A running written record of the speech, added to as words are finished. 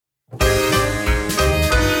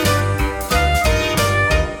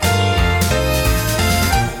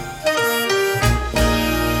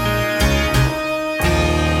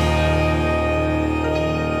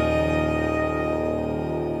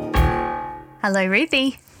Hello,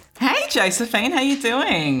 Ruthie. Hey, Josephine, how you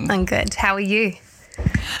doing? I'm good. How are you?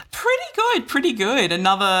 Pretty good.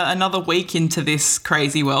 Another week into this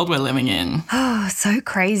crazy world we're living in. Oh, so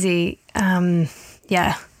crazy.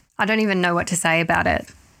 Yeah, I don't even know what to say about it.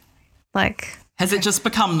 Has it just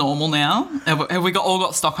become normal now? Have we all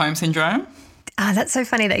got Stockholm Syndrome? That's so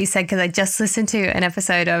funny that you said, because I just listened to an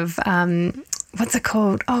episode of, what's it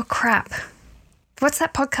called? Oh, crap. What's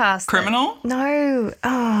that podcast? Criminal? No.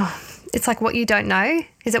 Oh, it's like What You Don't Know.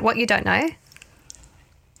 Is it What You Don't Know?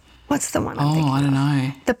 What's the one I'm thinking I don't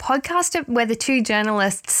know. The podcast where the two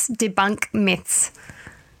journalists debunk myths.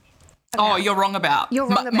 You're wrong about.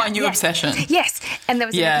 My new obsession. Yes. And there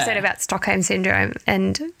was an episode about Stockholm Syndrome,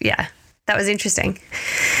 and that was interesting.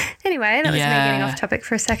 Anyway, that was me getting off topic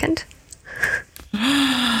for a second.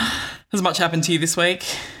 Has much happened to you this week?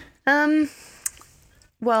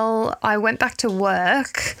 Well, I went back to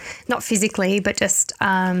work, not physically, but just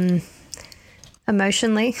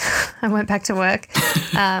emotionally. I went back to work.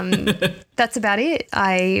 That's about it.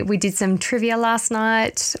 We did some trivia last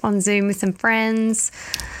night on Zoom with some friends.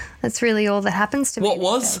 That's really all that happens to me. What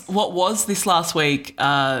was this last week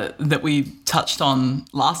that we touched on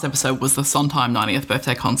last episode was the Sondheim 90th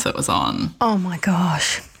birthday concert was on. Oh, my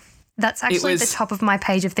gosh. That's actually the top of my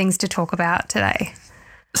page of things to talk about today.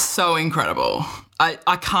 So incredible.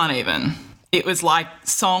 I can't even. It was like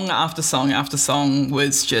song after song after song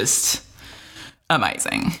was just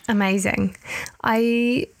amazing. Amazing.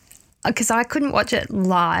 Because I couldn't watch it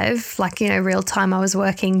live, real time. I was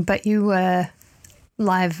working, but you were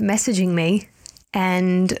live messaging me,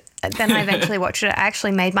 and then I eventually watched it. I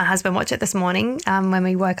actually made my husband watch it this morning when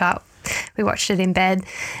we woke up. We watched it in bed,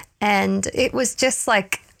 and it was just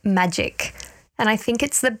like magic. And I think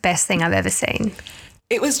it's the best thing I've ever seen.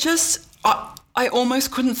 It was just, I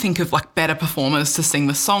almost couldn't think of better performers to sing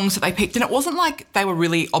the songs that they picked. And it wasn't like they were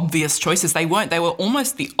really obvious choices. They weren't. They were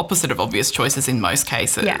almost the opposite of obvious choices in most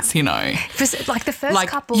cases, you know. The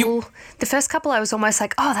first couple I was almost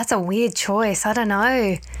like, oh, that's a weird choice. I don't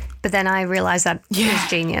know. But then I realised that it was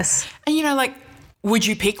genius. And, would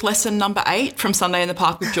you pick lesson number 8 from Sunday in the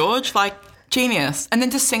Park with George? Genius. And then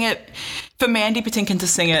to sing it, for Mandy Patinkin to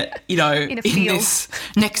sing it, in this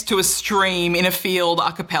next to a stream in a field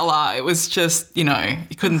a cappella, it was just, you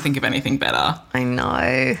couldn't think of anything better. I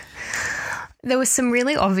know. There were some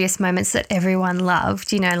really obvious moments that everyone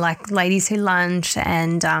loved, like Ladies Who Lunch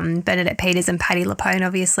and Bernadette Peters and Patti LuPone,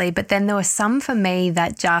 obviously. But then there were some for me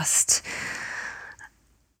that just,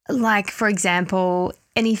 for example,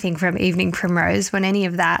 anything from Evening Primrose, when any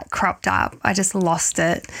of that cropped up, I just lost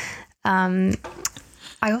it.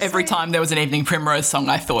 Every time there was an Evening Primrose song,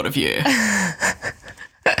 I thought of you. I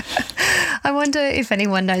wonder if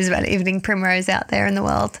anyone knows about Evening Primrose out there in the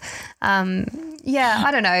world. I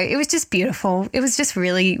don't know. It was just beautiful. It was just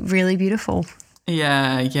really, really beautiful.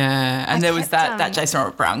 Yeah. And there was that Jason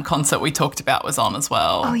Robert Brown concert we talked about was on as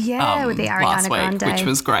well. Oh, yeah, with the Ariana Grande. Which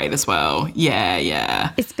was great as well.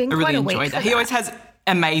 Yeah. It's been quite a week for that. He always has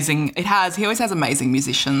he always has amazing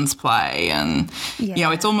musicians play, and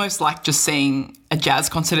it's almost like just seeing a jazz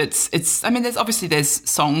concert. It's there's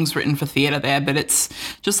songs written for theatre there, but it's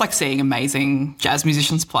just like seeing amazing jazz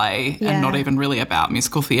musicians play and not even really about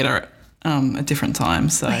musical theatre at different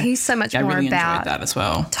times. So he's so much more really about enjoyed that as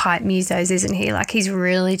well. Type musos, isn't he? He's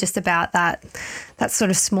really just about that sort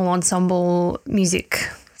of small ensemble music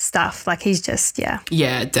stuff. He's just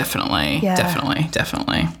Yeah, definitely.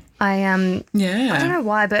 I don't know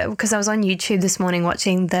why, but because I was on YouTube this morning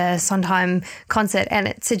watching the Sondheim concert, and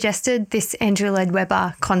it suggested this Andrew Lloyd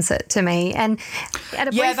Webber concert to me. And at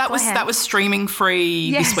a brief that was streaming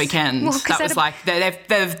free this weekend. Well, that was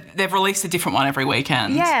they've released a different one every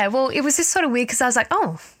weekend. Yeah, well, it was just sort of weird because I was like,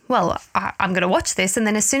 oh, well, I'm going to watch this. And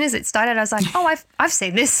then as soon as it started, I was like, oh, I've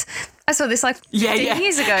seen this. I saw this 15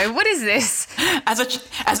 years ago. What is this? As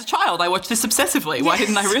a child, I watched this obsessively. Yes. Why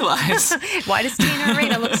didn't I realise? Why does Tina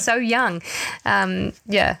Arena look so young? And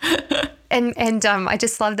I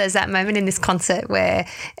just love there's that moment in this concert where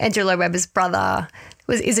Andrew Lloyd Webber's brother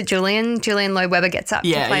is it Julian? Julian Lloyd Webber gets up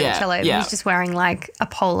to play the cello. Yeah. He's just wearing a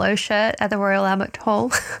polo shirt at the Royal Albert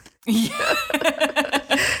Hall.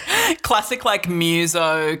 Classic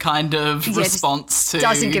muso kind of response to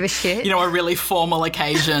doesn't give a shit. A really formal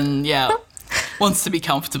occasion. Yeah. Wants to be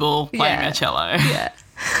comfortable playing a cello. Yeah.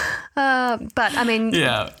 But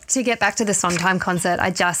to get back to the Sondheim concert,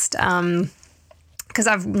 I just because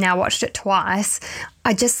I've now watched it twice,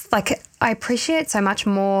 I just I appreciate so much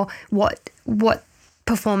more what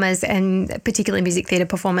performers and particularly music theatre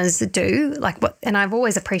performers do, and I've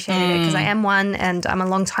always appreciated it because I am one and I'm a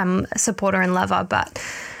long time supporter and lover, but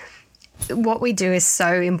what we do is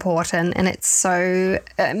so important, and it's so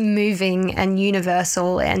moving and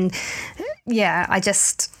universal. And yeah, I'm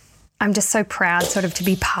just so proud sort of to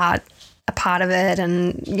be a part of it,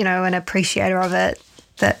 and, you know, an appreciator of it.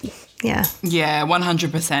 That, yeah. Yeah,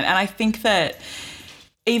 100%. And I think that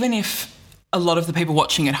even if a lot of the people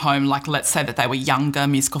watching at home, like let's say that they were younger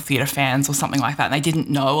musical theatre fans or something like that, and they didn't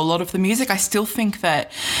know a lot of the music, I still think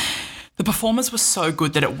that the performers were so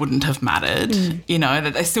good that it wouldn't have mattered, you know,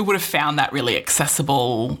 that they still would have found that really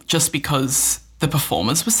accessible just because the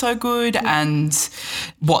performers were so good and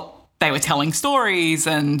what they were telling stories,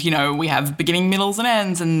 and, you know, we have beginning, middles and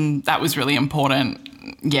ends, and that was really important.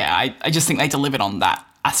 Yeah, I just think they delivered on that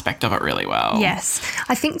aspect of it really well. Yes.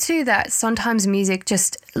 I think too that sometimes music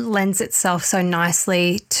just lends itself so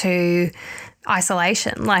nicely to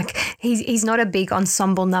isolation. Like he's not a big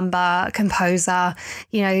ensemble number composer,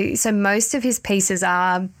 you know, so most of his pieces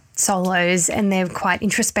are solos and they're quite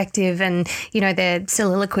introspective and, you know, they're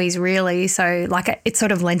soliloquies really. So like it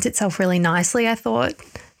sort of lent itself really nicely, I thought,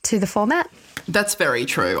 to the format. That's very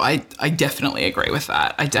true. I definitely agree with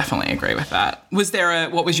that.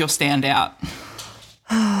 What was your standout?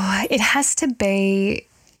 Oh, it has to be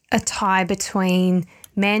a tie between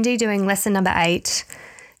Mandy doing lesson number 8,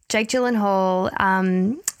 Jake Gyllenhaal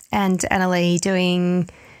and Annalie doing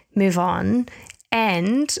Move On,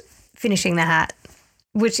 and Finishing the Hat,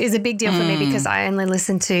 which is a big deal for me because I only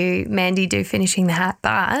listened to Mandy do Finishing the Hat,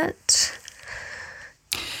 but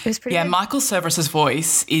it was pretty good. Michael Cerveris's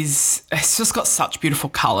voice it's just got such beautiful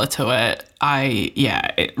colour to it.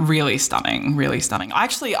 It really stunning.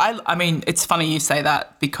 I mean, it's funny you say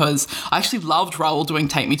that because I actually loved Raoul doing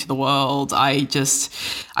Take Me to the World. I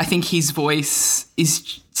think his voice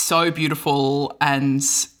is so beautiful, and,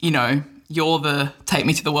 you know, you're the Take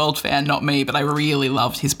Me to the World fan, not me, but I really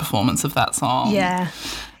loved his performance of that song. Yeah.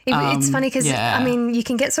 It's funny because, I mean, you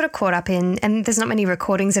can get sort of caught up in, and there's not many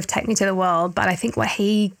recordings of Take Me to the World, but I think what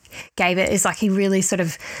he gave it is like he really sort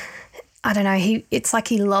of, I don't know, it's like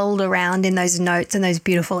he lulled around in those notes and those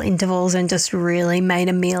beautiful intervals and just really made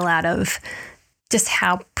a meal out of just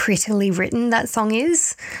how prettily written that song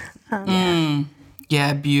is.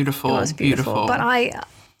 Yeah, beautiful. It was beautiful. But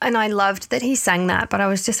I loved that he sang that, but I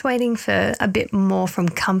was just waiting for a bit more from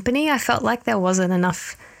Company. I felt like there wasn't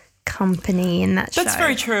enough Company in that show. That's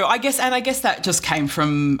very true. I guess that just came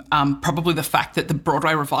from probably the fact that the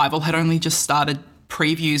Broadway revival had only just started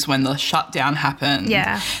previews when the shutdown happened.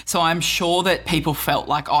 Yeah. So I'm sure that people felt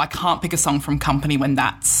like, I can't pick a song from Company when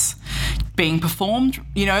that's being performed,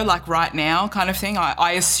 you know, like right now kind of thing.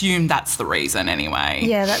 I assume that's the reason anyway.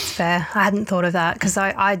 Yeah, that's fair. I hadn't thought of that because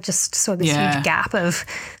I just saw this huge gap of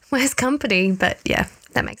where's Company, but yeah,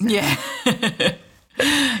 that makes sense. Yeah.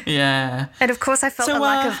 Yeah. And of course I felt the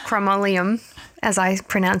lack of chromoleum, as I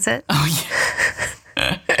pronounce it. Oh,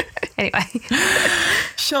 yeah. Anyway.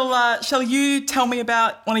 Shall you tell me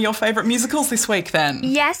about one of your favourite musicals this week then?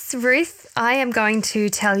 Yes, Ruth. I am going to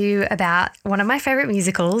tell you about one of my favourite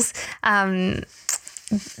musicals.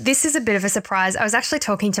 This is a bit of a surprise. I was actually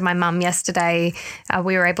talking to my mum yesterday.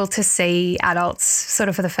 We were able to see adults sort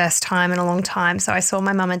of for the first time in a long time. So I saw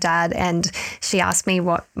my mum and dad and she asked me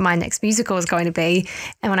what my next musical was going to be.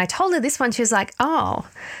 And when I told her this one, she was like, oh,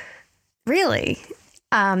 really?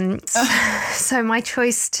 So my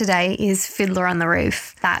choice today is Fiddler on the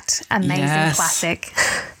Roof, that amazing classic.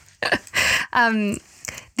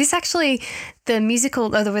 This actually, the musical,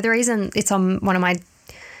 the reason it's on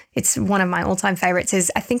it's one of my all-time favourites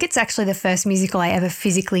is I think it's actually the first musical I ever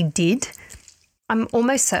physically did. I'm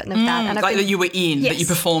almost certain of that. And that you were in, that you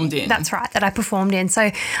performed in. That's right, that I performed in.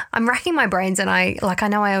 So I'm racking my brains and I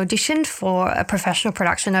know I auditioned for a professional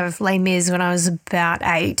production of Les Mis when I was about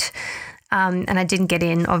 8. And I didn't get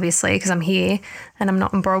in, obviously, because I'm here and I'm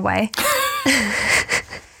not on Broadway.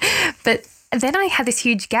 But then I had this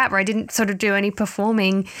huge gap where I didn't sort of do any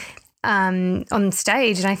performing on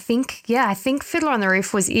stage. And I think Fiddler on the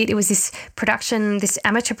Roof was it. It was this production, this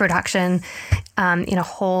amateur production in a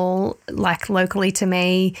hall, like locally to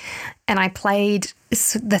me. And I played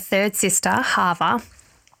the third sister, Hava.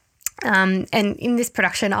 And in this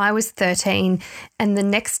production, I was 13 and the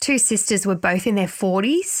next two sisters were both in their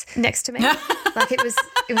 40s next to me. Like it was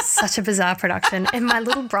such a bizarre production. And my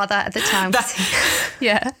little brother at the time, that's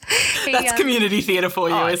community theatre for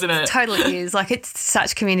you, isn't it? It totally is. Like it's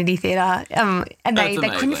such community theatre. And they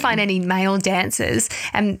couldn't find any male dancers.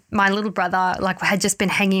 And my little brother had just been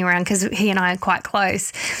hanging around because he and I are quite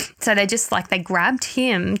close. So they grabbed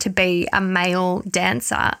him to be a male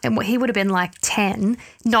dancer. And he would have been like 10,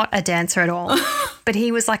 not a dancer at all. But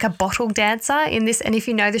he was like a bottle dancer in this. And if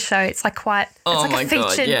you know the show, it's like quite, it's like a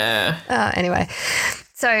feature. God, yeah. Anyway.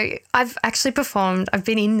 So I've actually performed, I've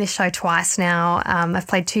been in this show twice now. I've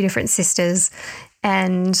played two different sisters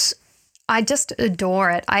and I just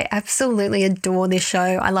adore it. I absolutely adore this show.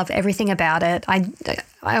 I love everything about it.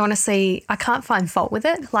 I honestly, I can't find fault with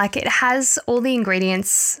it. Like it has all the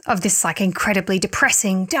ingredients of this like incredibly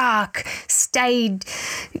depressing, dark, staid,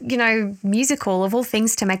 musical, of all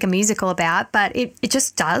things to make a musical about, but it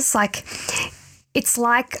just does. Like it's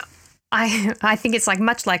like I think it's like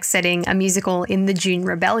much like setting a musical in the June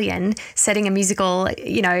Rebellion, setting a musical,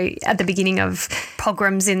 at the beginning of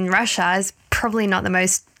pogroms in Russia is probably not the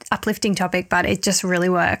most uplifting topic, but it just really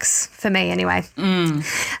works for me anyway.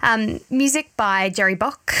 Music by Jerry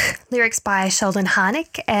Bock, lyrics by Sheldon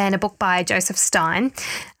Harnick, and a book by Joseph Stein.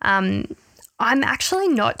 I'm actually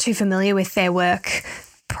not too familiar with their work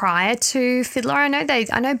prior to Fiddler. I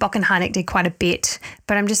know Bock and Harnick did quite a bit,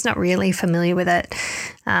 but I'm just not really familiar with it.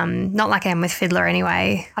 Not like I am with Fiddler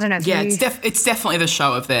anyway. I don't know if it's definitely the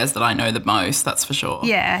show of theirs that I know the most, that's for sure.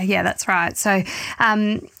 Yeah, that's right. So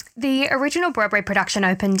the original Broadway production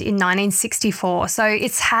opened in 1964, so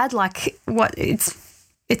it's had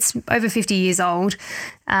it's over 50 years old.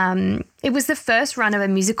 It was the first run of a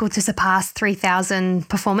musical to surpass 3,000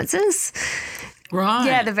 performances. Right.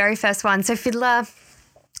 Yeah, the very first one. So Fiddler,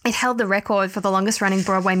 it held the record for the longest running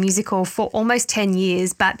Broadway musical for almost 10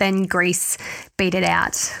 years, but then Grease beat it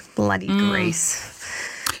out. Bloody Grease.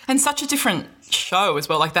 And such a different show as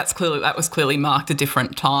well. Like that was clearly marked a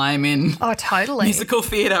different time in musical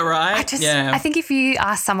theatre, right? I think if you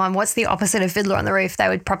ask someone what's the opposite of Fiddler on the Roof, they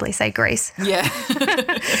would probably say Grease. Yeah.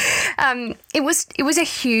 It was a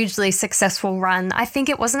hugely successful run. I think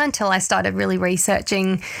it wasn't until I started really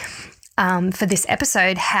researching for this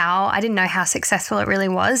episode I didn't know how successful it really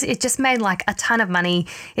was. It just made like a ton of money.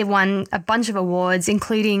 It won a bunch of awards,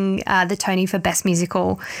 including the Tony for Best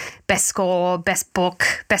Musical, Best Score, Best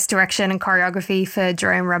Book, Best Direction and Choreography for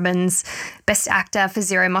Jerome Robbins, Best Actor for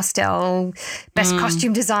Zero Mostel, Best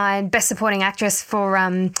Costume Design, Best Supporting Actress for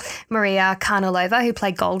Maria Karnalova, who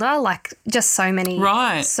played Golda. Like just so many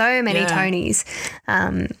Tonys.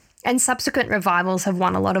 And subsequent revivals have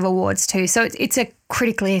won a lot of awards too. So it's a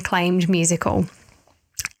critically acclaimed musical,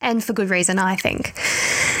 and for good reason, I think.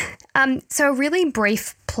 So a really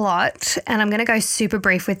brief plot, and I'm going to go super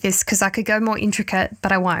brief with this because I could go more intricate,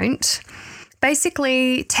 but I won't.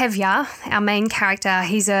 Basically, Tevye, our main character,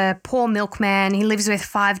 he's a poor milkman. He lives with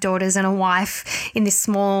 5 daughters and a wife in this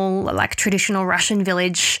small, like traditional Russian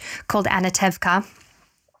village called Anatevka.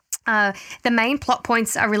 The main plot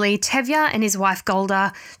points are really Tevye and his wife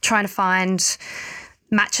Golda trying to find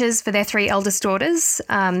matches for their 3 eldest daughters.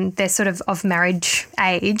 They're sort of marriage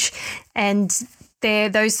age, and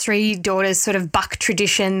those 3 daughters sort of buck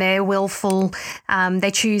tradition. They're willful.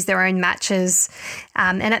 They choose their own matches.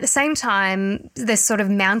 And at the same time, there's sort of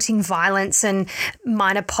mounting violence and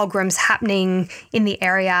minor pogroms happening in the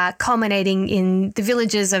area, culminating in the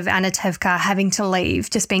villagers of Anatevka having to leave,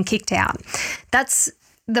 just being kicked out. That's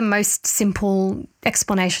the most simple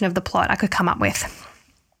explanation of the plot I could come up with.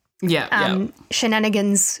 Yeah.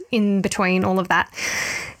 Shenanigans in between all of that.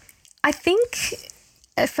 I think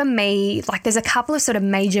for me, like there's a couple of sort of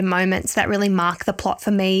major moments that really mark the plot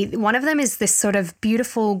for me. One of them is this sort of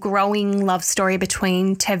beautiful growing love story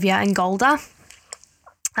between Tevye and Golda.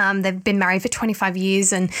 They've been married for 25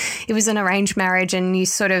 years and it was an arranged marriage, and you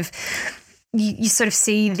sort of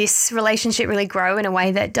see this relationship really grow in a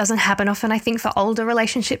way that doesn't happen often. I think for older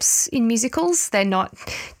relationships in musicals, they're not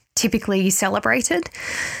typically celebrated.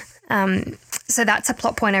 So that's a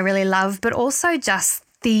plot point I really love, but also just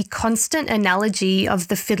the constant analogy of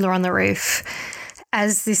the Fiddler on the Roof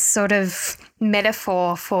as this sort of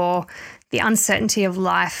metaphor for the uncertainty of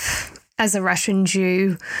life as a Russian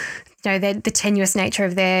Jew, the tenuous nature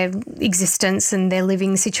of their existence and their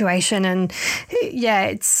living situation. And yeah,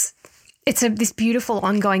 it's this beautiful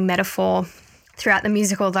ongoing metaphor throughout the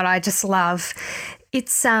musical that I just love.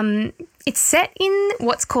 It's set in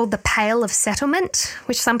what's called the Pale of Settlement,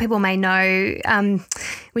 which some people may know,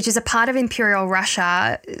 which is a part of Imperial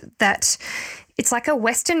Russia that it's like a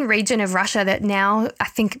western region of Russia that now I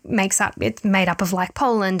think it's made up of like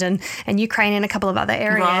Poland and Ukraine and a couple of other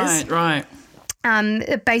areas. Right.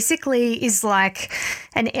 It basically is like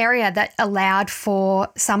an area that allowed for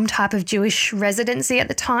some type of Jewish residency at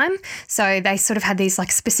the time. So they sort of had these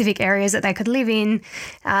like specific areas that they could live in.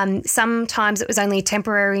 Sometimes it was only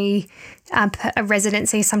temporary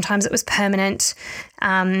residency. Sometimes it was permanent.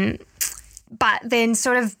 But then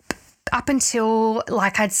sort of up until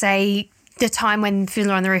like I'd say the time when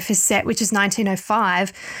Fiddler on the Roof is set, which is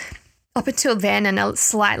 1905, up until then and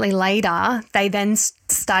slightly later, they then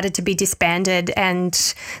started to be disbanded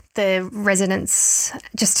and the residents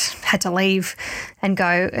just had to leave and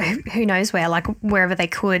go who knows where, like wherever they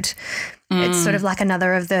could. It's sort of like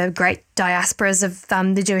another of the great diasporas of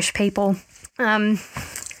the Jewish people.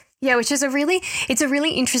 Which is a really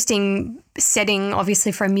interesting setting,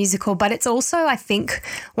 obviously, for a musical, but it's also, I think,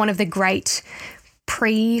 one of the great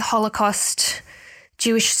pre-Holocaust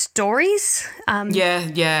Jewish stories. We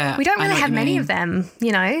don't really have many of them,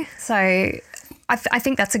 you know, so I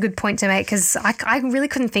think that's a good point to make because I really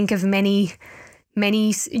couldn't think of many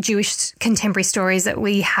Jewish contemporary stories that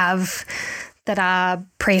we have that are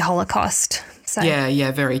pre-Holocaust. So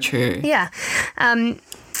yeah, very true. Yeah.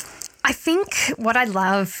 I think what I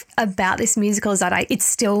love about this musical is that it's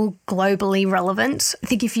still globally relevant. I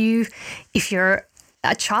think if you're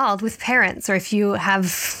a child with parents, or if you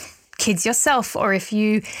have kids yourself, or if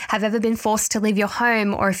you have ever been forced to leave your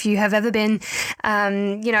home, or if you have ever been,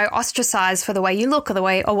 ostracized for the way you look, or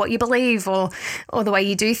what you believe, or the way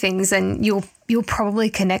you do things, and you'll probably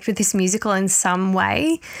connect with this musical in some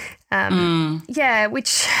way.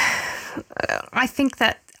 Which I think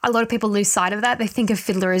that a lot of people lose sight of that. They think of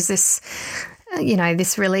Fiddler as this,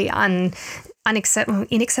 this really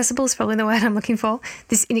inaccessible is probably the word I'm looking for,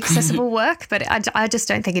 this inaccessible work, but I just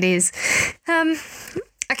don't think it is.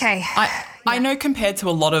 Okay. I know compared to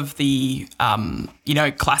a lot of the,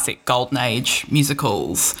 classic Golden Age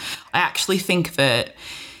musicals, I actually think that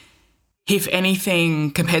if anything,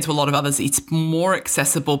 compared to a lot of others, it's more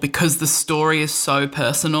accessible because the story is so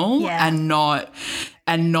personal and not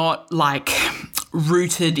like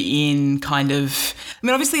rooted in kind of, I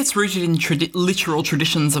mean, obviously it's rooted in literal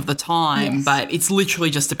traditions of the time, but it's literally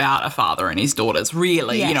just about a father and his daughters,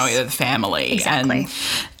 really, the family. Exactly.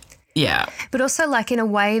 Yeah. But also like in a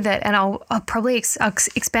way that, and I'll probably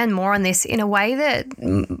expand more on this, in a way that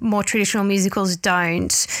more traditional musicals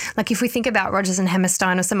don't. Like if we think about Rodgers and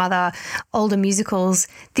Hammerstein or some other older musicals,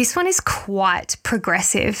 this one is quite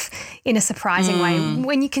progressive in a surprising way.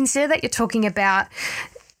 When you consider that you're talking about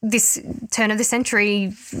this turn of the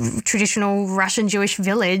century traditional Russian Jewish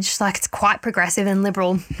village, like it's quite progressive and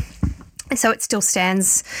liberal. And so it still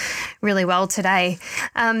stands really well today.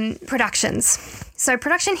 Productions. So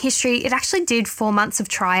production history, it actually did 4 months of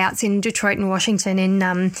tryouts in Detroit and Washington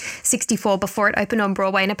in 64 before it opened on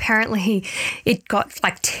Broadway. And apparently it got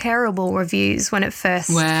like terrible reviews when it first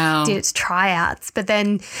did its tryouts. But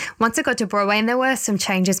then once it got to Broadway, and there were some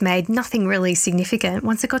changes made, nothing really significant.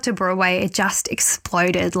 Once it got to Broadway, it just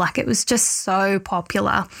exploded. Like it was just so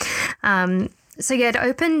popular. So, it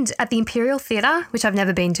opened at the Imperial Theatre, which I've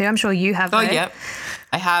never been to. I'm sure you have. Oh, yeah.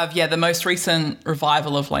 I have. Yeah, the most recent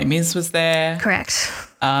revival of Les Mis was there. Correct.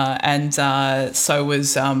 And so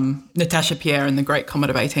was Natasha Pierre in The Great Comet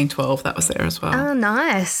of 1812. That was there as well. Oh,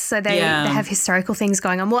 nice. So they have historical things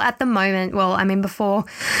going on. Well, at the moment, before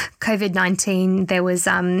COVID-19, there was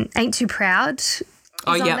Ain't Too Proud.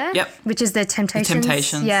 Which is the Temptations. The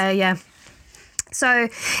Temptations. Yeah. So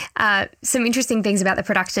some interesting things about the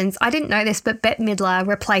productions. I didn't know this, but Bette Midler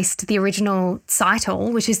replaced the original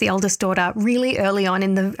Seitel, which is the oldest daughter, really early on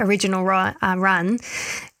in the original run.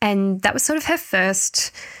 And that was sort of her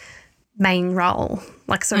first main role,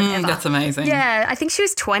 like sort of ever. That's amazing. Yeah, I think she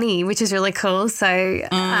was 20, which is really cool. So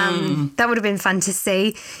that would have been fun to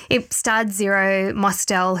see. It starred Zero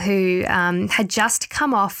Mostel, who had just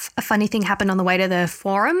come off A Funny Thing Happened on the Way to the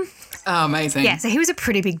Forum. Oh, amazing. Yeah, so he was a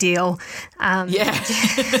pretty big deal. I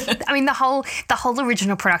mean, the whole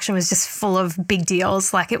original production was just full of big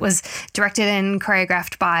deals. Like it was directed and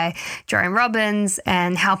choreographed by Jerome Robbins,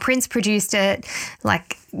 and Hal Prince produced it.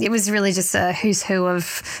 Like it was really just a who's who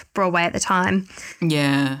of Broadway at the time.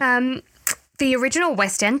 Yeah. The original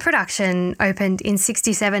West End production opened in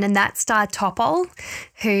 67, and that starred Topol,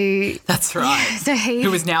 who... That's right.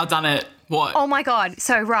 Who has now done it, what? Oh, my God.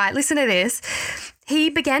 So, right, listen to this.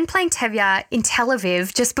 He began playing Tevye in Tel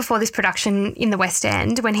Aviv just before this production in the West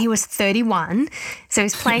End when he was 31. So he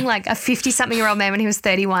was playing like a 50-something-year-old man when he was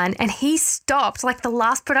 31, and he stopped. Like the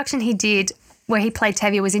last production he did where he played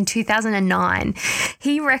Tevye was in 2009.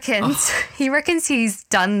 He reckons he's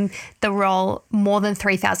done the role more than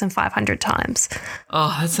 3,500 times.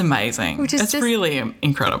 Oh, that's amazing. Which is just really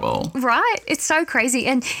incredible. Right? It's so crazy.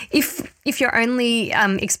 And if your only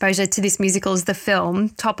exposure to this musical is the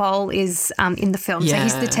film, Topol is in the film. Yeah.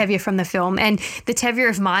 So he's the Tevye from the film. And the Tevye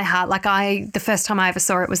of my heart, the first time I ever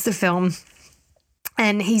saw it was the film.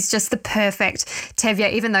 And he's just the perfect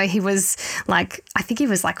Tevye, even though he was like, I think he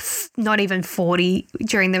was like not even 40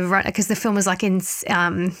 during the run, because the film was like in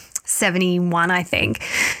 71, I think.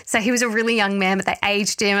 So he was a really young man, but they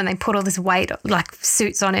aged him and they put all this weight, like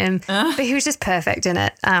suits on him. But he was just perfect in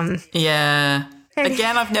it. Yeah.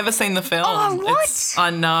 Again, I've never seen the film. Oh, what? I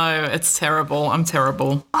know. It's terrible. I'm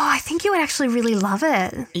terrible. Oh, I think you would actually really love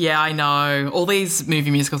it. Yeah, I know. All these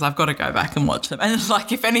movie musicals, I've got to go back and watch them. And,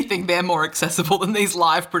 like, if anything, they're more accessible than these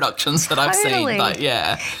live productions that I've seen. But,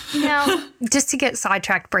 yeah. Now, just to get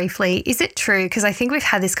sidetracked briefly, is it true, because I think we've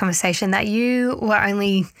had this conversation, that you were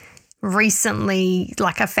only recently,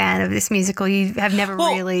 like, a fan of this musical? You have never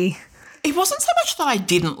really... It wasn't so much that I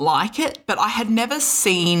didn't like it, but I had never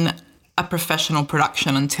seen a professional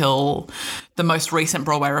production until the most recent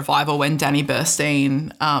Broadway revival when Danny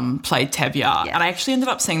Burstein played Tevye. Yeah. And I actually ended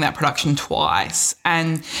up seeing that production twice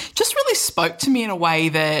and just really spoke to me in a way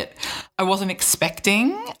that I wasn't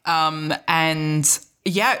expecting. And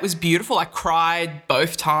yeah, it was beautiful. I cried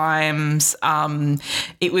both times.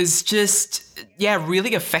 It was just,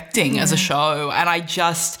 really affecting as a show. And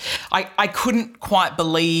I couldn't quite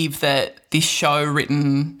believe that this show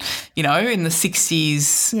written, in the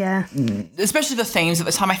 60s, especially the themes at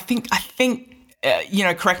the time, I think,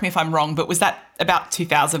 correct me if I'm wrong, but was that about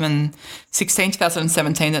 2016,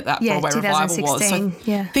 2017 that Broadway revival was? So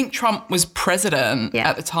I think Trump was president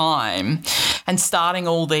at the time and starting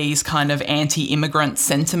all these kind of anti-immigrant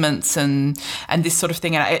sentiments and this sort of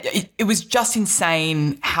thing. And it was just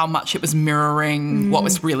insane how much it was mirroring what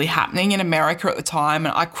was really happening in America at the time.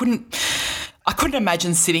 And I couldn't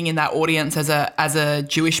imagine sitting in that audience as a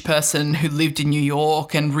Jewish person who lived in New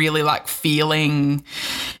York and really like feeling,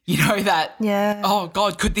 that, oh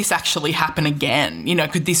God, could this actually happen again?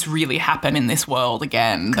 Could this really happen in this world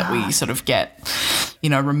again? God. That we sort of get,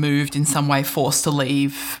 removed in some way, forced to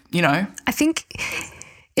leave, I think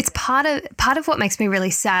it's part of what makes me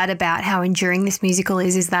really sad about how enduring this musical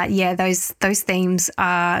is that, those themes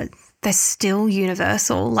are, they're still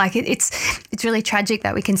universal. Like it's really tragic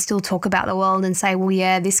that we can still talk about the world and say, well,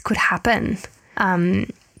 yeah, this could happen.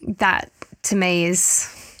 That to me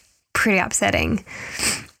is pretty upsetting.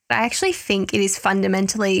 I actually think it is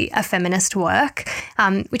fundamentally a feminist work,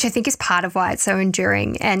 which I think is part of why it's so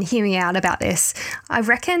enduring. And hear me out about this. I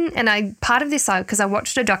reckon, part of this, because I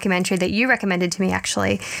watched a documentary that you recommended to me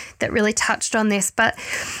actually that really touched on this, but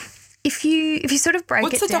if you sort of break it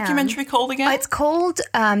down. What's the documentary called again? It's called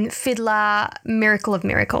Fiddler, Miracle of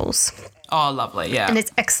Miracles. Oh, lovely, yeah. And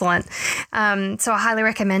it's excellent. So I highly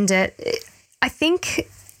recommend it. I think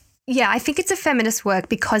it's a feminist work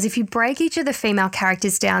because if you break each of the female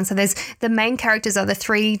characters down, so there's the main characters are the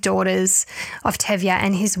three daughters of Tevye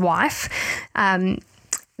and his wife.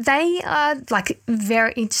 They are like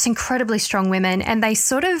just incredibly strong women, and they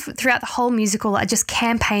sort of throughout the whole musical are just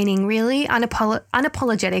campaigning really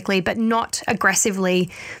unapologetically, but not aggressively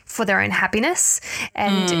for their own happiness,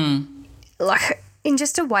 and like in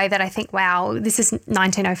just a way that I think, wow, this is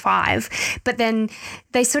 1905. But then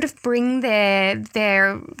they sort of bring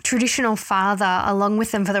their traditional father along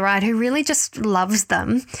with them for the ride, who really just loves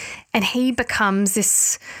them, and he becomes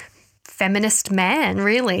this feminist man,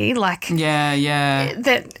 really, like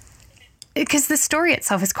that, because the story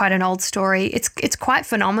itself is quite an old story. It's quite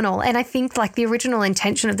phenomenal, and I think like the original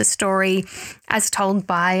intention of the story, as told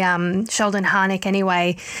by Sheldon Harnick,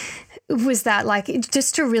 anyway, was that like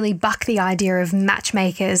just to really buck the idea of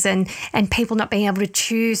matchmakers and people not being able to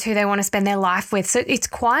choose who they want to spend their life with. So it's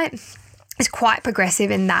quite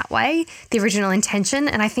progressive in that way, the original intention,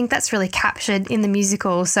 and I think that's really captured in the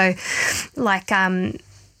musical. So like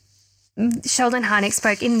Sheldon Harnick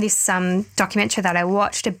spoke in this documentary that I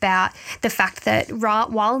watched about the fact that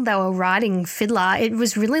while they were writing Fiddler, it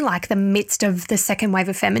was really like the midst of the second wave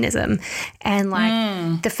of feminism, and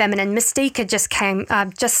like the feminine mystique had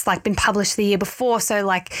just like been published the year before. So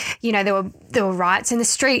like, there were riots in the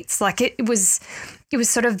streets. Like it was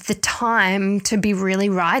sort of the time to be really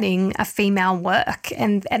writing a female work,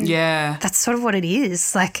 and that's sort of what it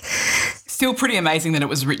is. Like, still pretty amazing that it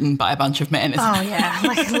was written by a bunch of men, isn't it? Yeah,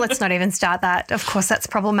 like let's not even start that. Of course, that's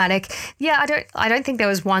problematic. Yeah, I don't think there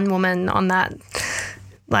was one woman on that,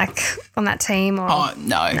 like on that team. Or,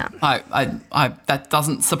 no. I that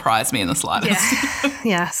doesn't surprise me in the slightest.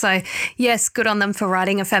 Yeah. So yes, good on them for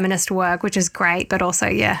writing a feminist work, which is great. But also,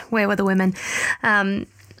 where were the women?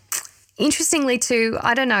 interestingly too,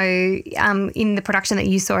 I don't know in the production that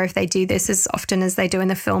you saw if they do this as often as they do in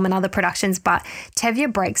the film and other productions, but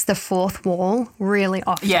Tevye breaks the fourth wall really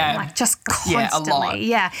often, like just constantly. Yeah, a lot.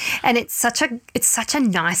 Yeah, and it's such a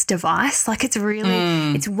nice device. Like it's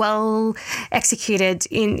really it's well executed.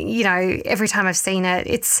 In every time I've seen it,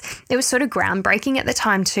 it was sort of groundbreaking at the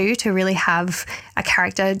time too to really have a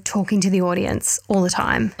character talking to the audience all the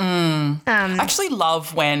time. I actually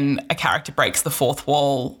love when a character breaks the fourth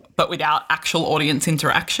wall but without actual audience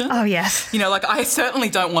interaction. Oh, yes. Like I certainly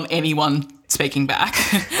don't want anyone speaking back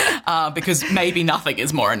because maybe nothing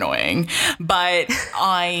is more annoying. But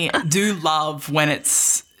I do love when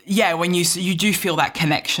it's, when you do feel that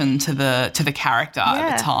connection to the character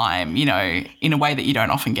at the time, in a way that you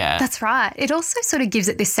don't often get. That's right. It also sort of gives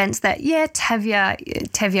it this sense that,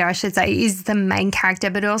 Tevye, I should say, is the main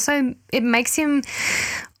character, but also it makes him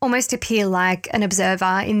almost appear like an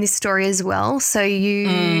observer in this story as well. So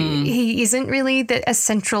he isn't really as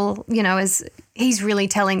central, as he's really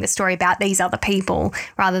telling the story about these other people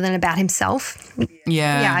rather than about himself.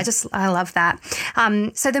 Yeah. I love that.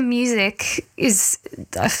 So the music is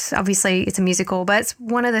obviously it's a musical, but it's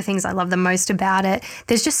one of the things I love the most about it.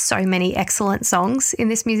 There's just so many excellent songs in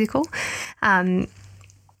this musical.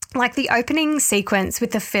 Like the opening sequence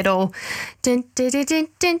with the fiddle, dun, dun, dun, dun,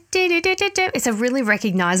 dun, dun, dun, dun, dun, it's a really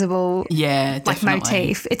recognisable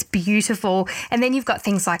motif. It's beautiful. And then you've got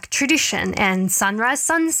things like Tradition and Sunrise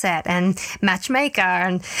Sunset and Matchmaker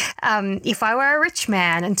and If I Were a Rich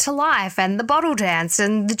Man and To Life and The Bottle Dance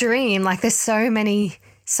and The Dream. Like there's so many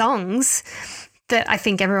songs that I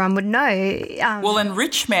think everyone would know. And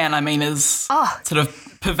Rich Man, is sort of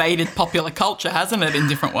pervaded popular culture, hasn't it, in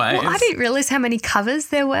different ways? Well, I didn't realise how many covers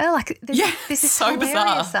there were. Like, this is so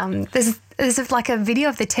hilarious. bizarre. There's like a video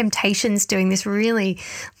of the Temptations doing this really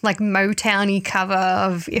like Motown-y cover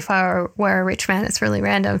of If I Were a Rich Man. It's really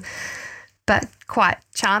random, but quite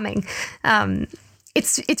charming.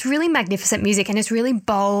 It's really magnificent music and it's really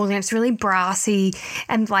bold and it's really brassy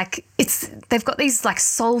and like they've got these like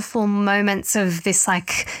soulful moments of this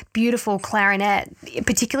like beautiful clarinet,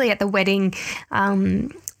 particularly at the wedding.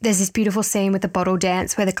 There's this beautiful scene with the bottle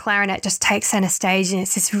dance where the clarinet just takes center stage and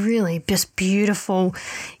it's this really just beautiful,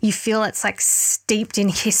 you feel it's like steeped in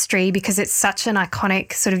history because it's such an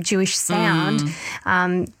iconic sort of Jewish sound.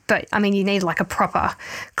 But, you need like a proper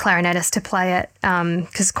clarinetist to play it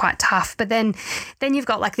because it's quite tough. But then you've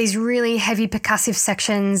got like these really heavy percussive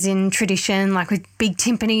sections in Tradition, like with big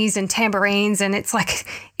timpanis and tambourines, and it's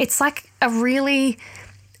like a really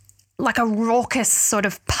like a raucous sort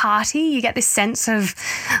of party. You get this sense of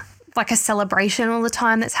like a celebration all the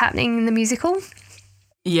time that's happening in the musical.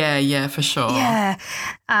 Yeah, for sure. Yeah.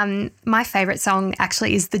 My favourite song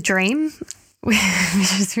actually is The Dream, which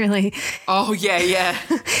is really... Oh, yeah.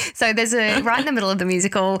 So there's right in the middle of the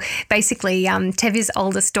musical, basically Tevye's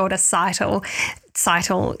oldest daughter,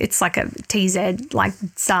 Seitel, it's like a TZ, like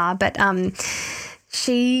Tsar, but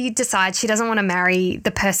she decides she doesn't want to marry the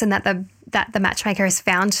person that the matchmaker has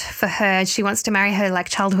found for her. She wants to marry her like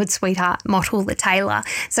childhood sweetheart, Mottle the tailor.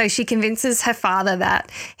 So she convinces her father that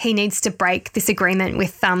he needs to break this agreement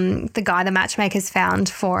with the guy the matchmaker's found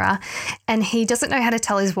for her. And he doesn't know how to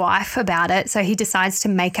tell his wife about it. So he decides to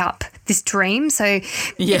make up this dream. So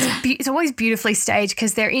it's always beautifully staged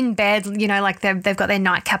because they're in bed, like they've got their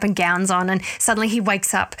nightcap and gowns on, and suddenly he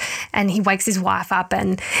wakes up and he wakes his wife up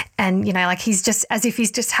and like he's just as if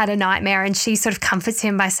he's just had a nightmare, and she sort of comforts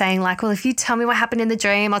him by saying like, well, if you tell me what happened in the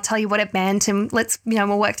dream, I'll tell you what it meant and let's,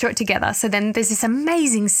 we'll work through it together. So then there's this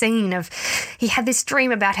amazing scene of he had this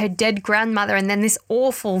dream about her dead grandmother, and then this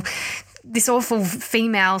awful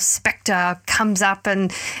female spectre comes up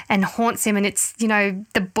and haunts him, and it's,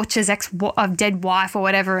 the butcher's dead wife or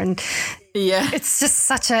whatever, and it's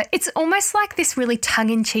just it's almost like this really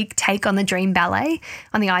tongue-in-cheek take on the dream ballet,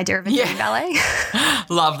 on the idea of a dream ballet.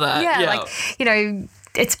 Love that. Like,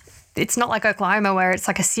 it's not like Oklahoma where it's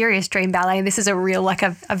like a serious dream ballet. This is a real, like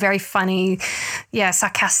a very funny,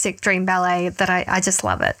 sarcastic dream ballet that I just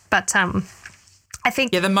love it. But I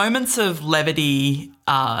think... Yeah, the moments of levity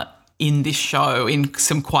in this show, in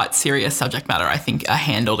some quite serious subject matter, I think are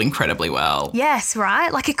handled incredibly well. Yes,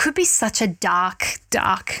 right? Like it could be such a dark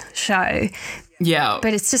show. Yeah.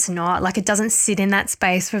 But it's just not. Like it doesn't sit in that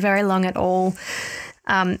space for very long at all.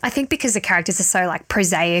 I think because the characters are so like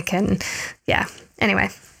prosaic and anyway.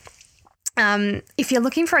 If you're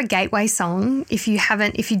looking for a gateway song, if you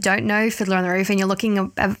don't know Fiddler on the Roof and you're looking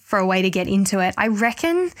for a way to get into it, I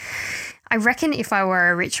reckon If I Were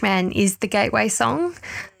a Rich Man is the gateway song.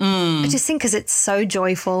 I just think because it's so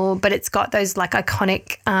joyful, but it's got those like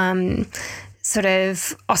iconic sort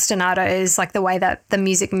of ostinatos, like the way that the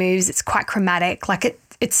music moves. It's quite chromatic. Like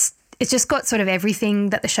it's it's just got sort of everything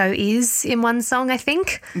that the show is in one song, I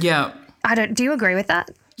think. Yeah. Do you agree with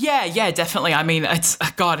that? Yeah, definitely. I mean, it's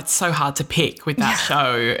so hard to pick with that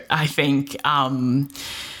show. I think,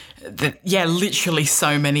 literally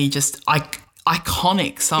so many just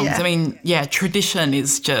iconic songs. Yeah. I mean, Tradition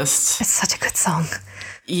is just... It's such a good song.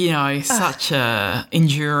 You know, such a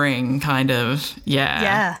enduring kind of,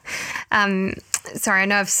 Yeah. Sorry, I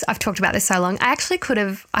know I've talked about this so long. I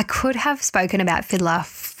could have spoken about Fiddler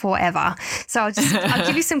forever. So I'll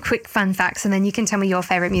give you some quick fun facts and then you can tell me your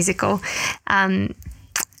favourite musical.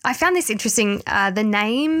 I found this interesting. The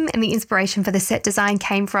name and the inspiration for the set design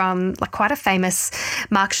came from like quite a famous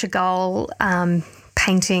Marc Chagall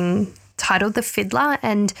painting titled The Fiddler.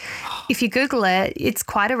 And if you Google it, it's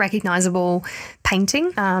quite a recognisable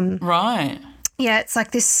painting. Right. Yeah, it's like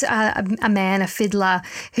this, a man, a fiddler,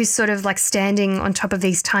 who's sort of like standing on top of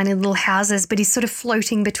these tiny little houses, but he's sort of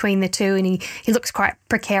floating between the two and he looks quite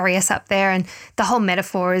precarious up there. And the whole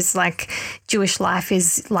metaphor is like Jewish life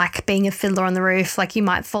is like being a fiddler on the roof, like you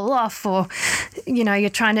might fall off or, you know, you're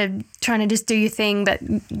trying to just do your thing, but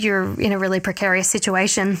you're in a really precarious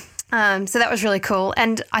situation. So that was really cool.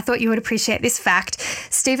 And I thought you would appreciate this fact.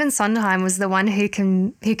 Stephen Sondheim was the one who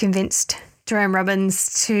convinced Jerome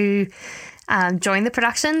Robbins to join the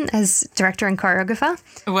production as director and choreographer.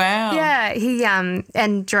 Wow. Yeah, he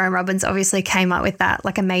and Jerome Robbins obviously came up with that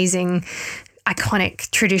like amazing,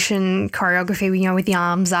 iconic tradition choreography, you know, with the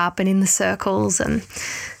arms up and in the circles, and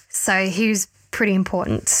so he was pretty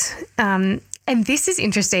important. And this is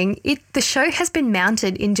interesting. The show has been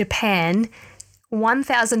mounted in Japan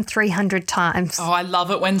 1,300 times. Oh, I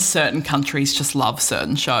love it when certain countries just love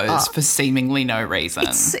certain shows for seemingly no reason.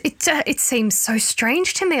 It seems so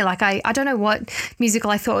strange to me. Like I don't know what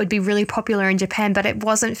musical I thought would be really popular in Japan, but it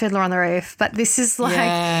wasn't Fiddler on the Roof. But this is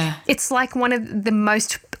like, it's like one of the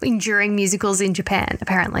most enduring musicals in Japan,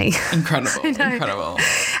 apparently. Incredible, incredible.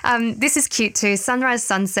 This is cute too. Sunrise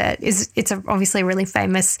Sunset it's obviously a really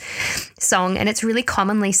famous song and it's really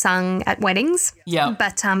commonly sung at weddings. Yeah.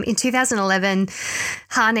 But in 2011,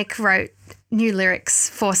 Harnick wrote new lyrics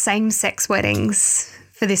for same-sex weddings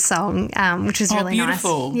for this song, which was really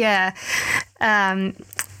beautiful. nice. Yeah.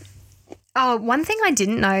 One thing I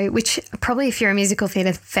didn't know, which probably if you're a musical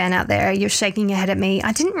theatre fan out there, you're shaking your head at me.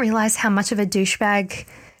 I didn't realise how much of a douchebag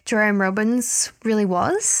Jerome Robbins really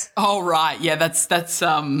was. Oh, right. Yeah, that's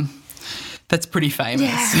pretty famous.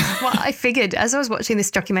 Yeah. Well, I figured as I was watching this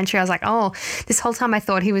documentary, I was like, oh, this whole time I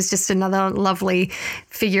thought he was just another lovely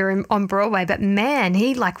figure on Broadway. But man,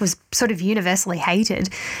 he was sort of universally hated.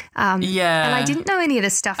 Yeah. And I didn't know any of the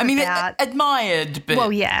stuff about... admired, but...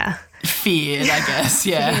 Well, yeah. Feared, I guess,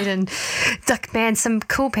 yeah. Feared and, man, some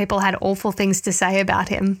cool people had awful things to say about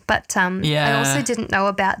him. But I also didn't know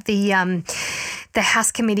about the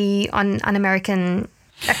House Committee on Un-American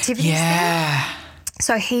Activities. Yeah.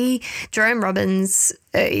 So Jerome Robbins,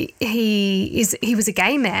 he was a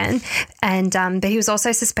gay man, and but he was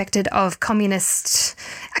also suspected of communist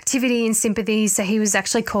activity and sympathy. So he was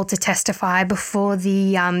actually called to testify before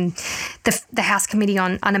the House Committee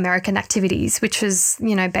on Un-American Activities, which was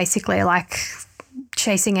basically like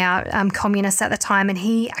chasing out communists at the time. And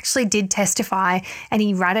he actually did testify, and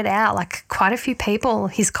he ratted out like quite a few people,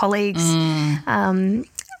 his colleagues.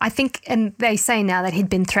 I think, and they say now that he'd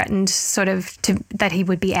been threatened that he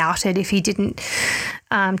would be outed if he didn't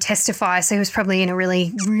testify. So he was probably in a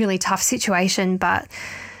really, really tough situation. But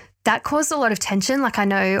that caused a lot of tension. Like I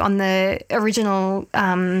know on the original,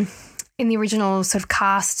 in the original sort of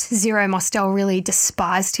cast, Zero Mostel really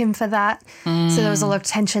despised him for that. So there was a lot of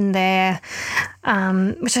tension there,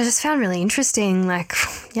 which I just found really interesting. Like,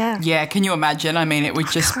 yeah. Yeah, can you imagine? I mean, it would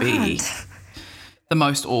just be... the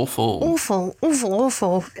most awful.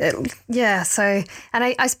 Awful. Yeah. So,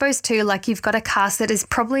 and I suppose too, like you've got a cast that is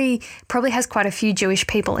probably has quite a few Jewish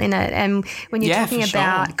people in it. And when you're talking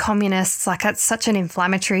about communists, like that's such an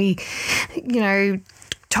inflammatory,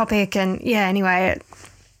 topic. And yeah, anyway,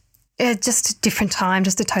 just a different time,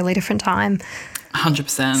 just a totally different time.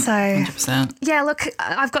 100%. So, 100%. Yeah, look,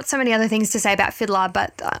 I've got so many other things to say about Fiddler,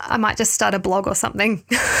 but I might just start a blog or something.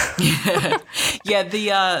 Yeah,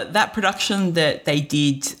 that production that they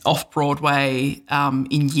did off Broadway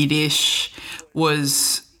in Yiddish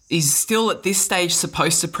is still at this stage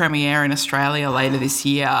supposed to premiere in Australia later this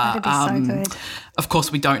year. That'd be so good. Of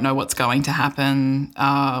course, we don't know what's going to happen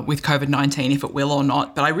with COVID-19, if it will or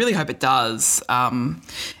not, but I really hope it does.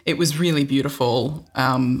 It was really beautiful.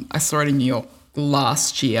 I saw it in New York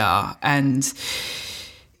last year, and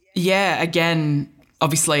yeah, again,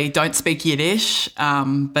 obviously don't speak Yiddish,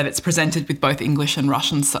 but it's presented with both English and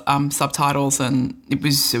Russian subtitles, and it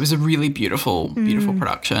was a really beautiful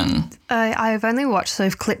production. I've only watched sort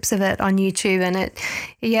of clips of it on YouTube, and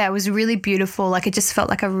it was really beautiful. Like, it just felt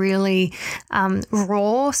like a really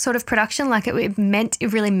raw sort of production. Like, it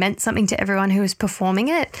really meant something to everyone who was performing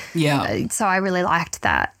it. Yeah. So I really liked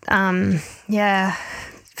that.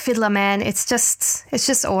 Fiddler Man, it's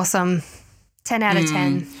just awesome. 10 out of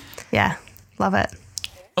 10. Yeah, love it.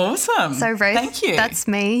 Awesome. So, Ruth, thank you. That's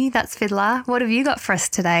me. That's Fiddler. What have you got for us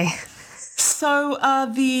today? So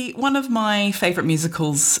one of my favourite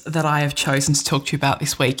musicals that I have chosen to talk to you about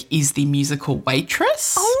this week is the musical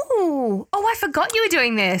Waitress. Oh, I forgot you were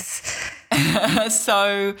doing this.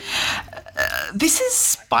 So this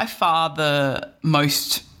is by far the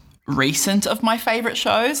most recent of my favourite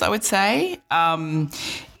shows, I would say.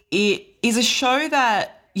 It is a show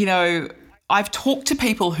that, you know, I've talked to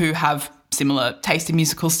people who have similar taste in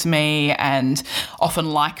musicals to me and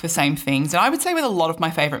often like the same things. And I would say with a lot of my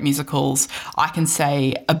favourite musicals, I can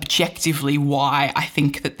say objectively why I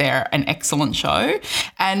think that they're an excellent show.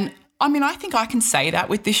 And I mean, I think I can say that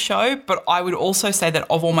with this show, but I would also say that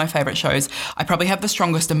of all my favourite shows, I probably have the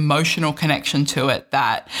strongest emotional connection to it,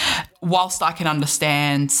 that whilst I can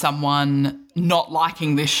understand someone not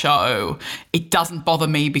liking this show, it doesn't bother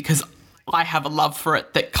me because I have a love for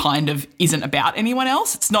it that kind of isn't about anyone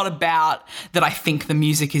else. It's not about that I think the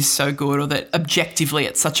music is so good or that objectively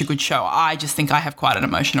it's such a good show. I just think I have quite an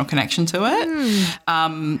emotional connection to it.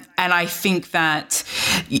 And I think that,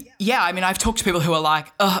 I mean, I've talked to people who are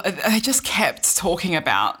like, they just kept talking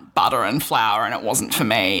about butter and flour and it wasn't for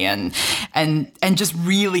me, and just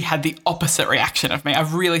really had the opposite reaction of me.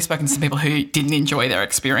 I've really spoken to some people who didn't enjoy their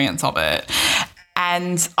experience of it.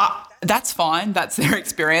 And that's fine. That's their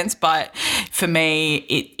experience. But for me,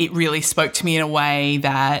 it really spoke to me in a way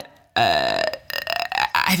that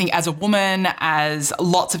I think as a woman, as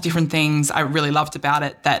lots of different things I really loved about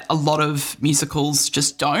it that a lot of musicals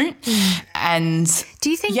just don't. And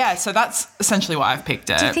do you think? Yeah, so that's essentially why I've picked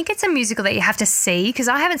it. Do you think it's a musical that you have to see? Because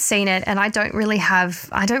I haven't seen it and I don't really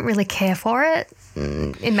care for it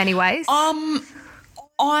in many ways.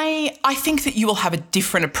 I think that you will have a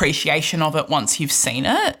different appreciation of it once you've seen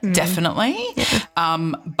it, definitely. Yeah.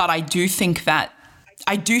 But I do think that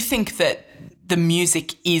the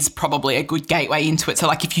music is probably a good gateway into it. So,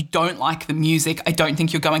 like, if you don't like the music, I don't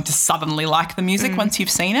think you're going to suddenly like the music once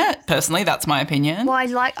you've seen it. Personally, that's my opinion. Well,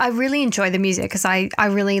 I really enjoy the music because I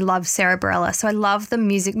really love Sarah Bareilles. So I love the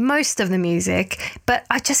music, most of the music, but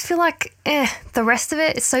I just feel like the rest of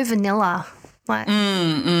it is so vanilla. Like,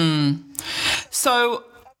 So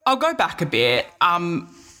I'll go back a bit.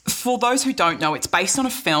 For those who don't know, it's based on a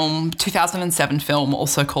film, 2007 film,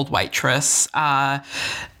 also called Waitress. And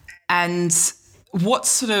what's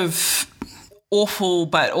sort of awful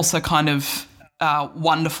but also kind of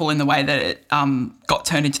wonderful in the way that it got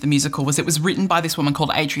turned into the musical was it was written by this woman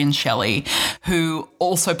called Adrienne Shelley, who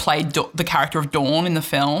also played the character of Dawn in the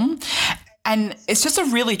film. And it's just a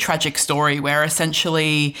really tragic story where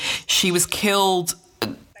essentially she was killed.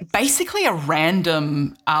 Basically a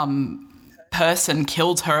random person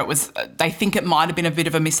killed her. They think it might have been a bit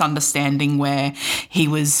of a misunderstanding where he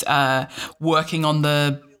was working on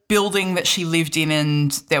the building that she lived in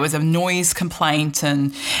and there was a noise complaint,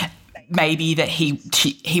 and maybe that he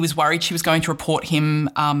was worried she was going to report him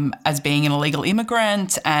as being an illegal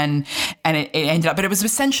immigrant, and it ended up, but it was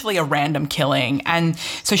essentially a random killing. And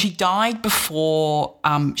so she died before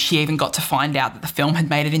she even got to find out that the film had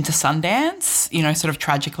made it into Sundance, you know, sort of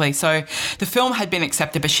tragically. So the film had been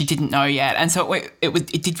accepted, but she didn't know yet. And so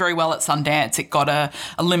it did very well at Sundance. It got a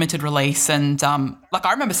limited release, and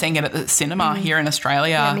I remember seeing it at the cinema here in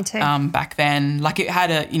Australia. Yeah, me too. Back then. Like, it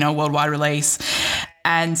had a worldwide release.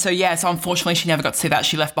 And so unfortunately she never got to see that.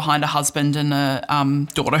 She left behind a husband and a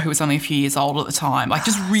daughter who was only a few years old at the time. Like,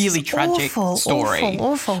 just really tragic story.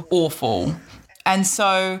 Awful. And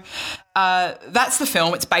so that's the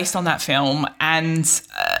film. It's based on that film. And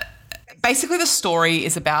basically the story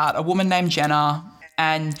is about a woman named Jenna,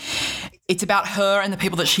 and it's about her and the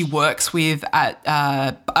people that she works with at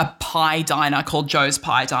a pie diner called Joe's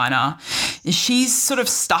Pie Diner. And she's sort of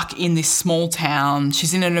stuck in this small town.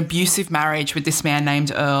 She's in an abusive marriage with this man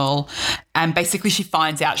named Earl. And basically she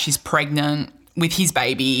finds out she's pregnant with his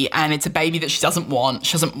baby, and it's a baby that she doesn't want.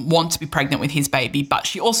 She doesn't want to be pregnant with his baby, but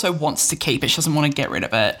she also wants to keep it. She doesn't want to get rid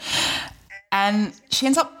of it. And she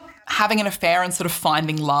ends up having an affair and sort of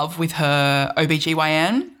finding love with her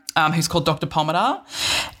OBGYN, who's called Dr. Pomatter.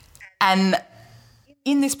 And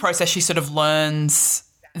in this process, she sort of learns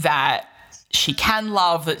that she can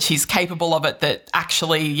love, that she's capable of it, that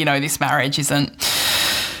actually, you know, this marriage isn't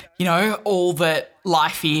all that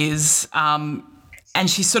life is. And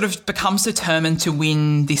she sort of becomes determined to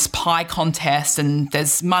win this pie contest, and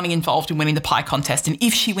there's money involved in winning the pie contest. And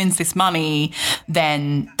if she wins this money,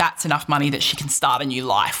 then that's enough money that she can start a new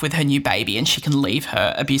life with her new baby and she can leave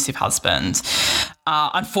her abusive husband.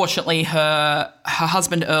 Unfortunately, her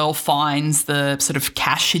husband Earl finds the sort of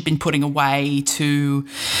cash she'd been putting away to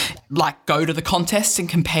go to the contest and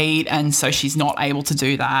compete, and so she's not able to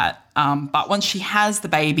do that. But once she has the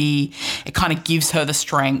baby, it kind of gives her the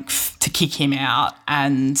strength to kick him out.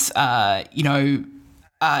 And,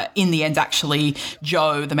 in the end, actually,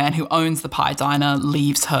 Joe, the man who owns the pie diner,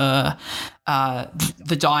 leaves her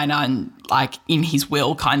the diner and in his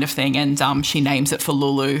will kind of thing. And she names it for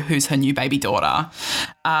Lulu, who's her new baby daughter.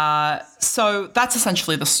 So that's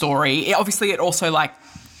essentially the story. It also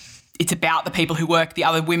it's about the people the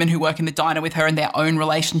other women who work in the diner with her and their own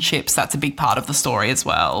relationships. That's a big part of the story as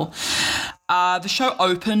well. The show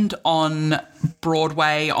opened on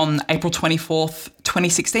Broadway on April 24th,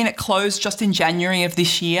 2016. It closed just in January of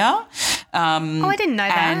this year. I didn't know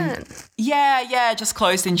that. Yeah, just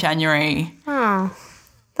closed in January. Oh,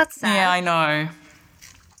 that's sad. Yeah, I know.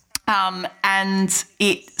 And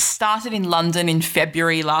it started in London in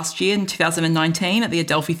February last year, in 2019, at the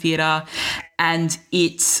Adelphi Theatre, and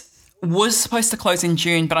it was supposed to close in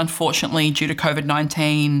June, but unfortunately, due to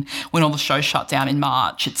COVID-19, when all the shows shut down in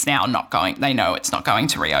March, it's now not going. They know it's not going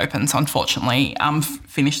to reopen, so unfortunately,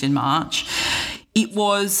 finished in March. It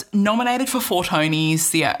was nominated for 4 Tonys,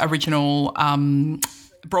 the original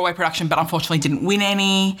Broadway production, but unfortunately didn't win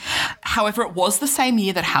any. However, it was the same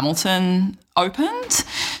year that Hamilton opened,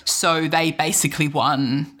 so they basically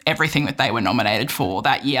won everything that they were nominated for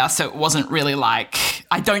that year. So it wasn't really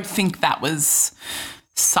I don't think that was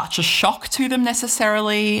such a shock to them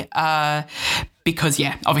necessarily, because,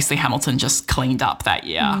 obviously Hamilton just cleaned up that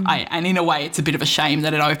year. And in a way, it's a bit of a shame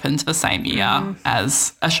that it opened the same year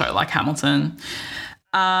as a show like Hamilton.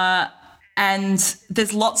 And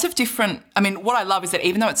there's lots of different – what I love is that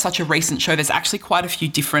even though it's such a recent show, there's actually quite a few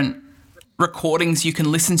different recordings you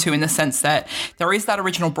can listen to, in the sense that there is that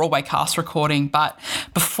original Broadway cast recording, but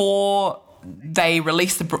before – they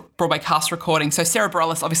released the Broadway cast recording. So Sarah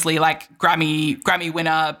Bareilles, obviously Grammy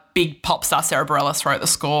winner, big pop star Sarah Bareilles wrote the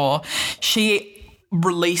score. She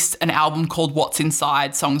released an album called What's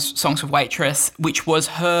Inside, Songs for Waitress, which was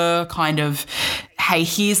her kind of, hey,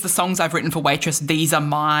 here's the songs I've written for Waitress. These are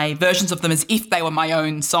my versions of them, as if they were my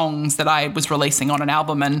own songs that I was releasing on an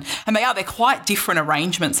album. And they're quite different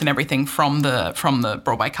arrangements and everything from the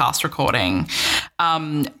Broadway cast recording.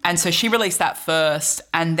 And so she released that first.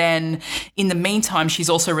 And then in the meantime, she's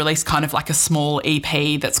also released kind of a small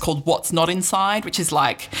EP that's called What's Not Inside, which is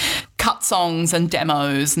cut songs and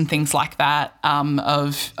demos and things like that,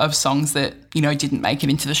 of songs that, didn't make it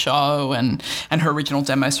into the show, and her original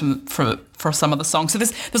demos for some of the songs. So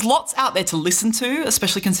there's lots out there to listen to,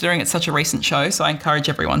 especially considering it's such a recent show. So I encourage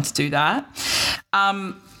everyone to do that.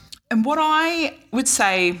 And what I would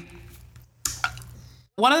say,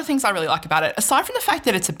 one of the things I really like about it, aside from the fact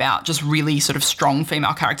that it's about just really sort of strong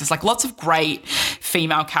female characters, lots of great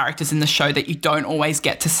female characters in the show that you don't always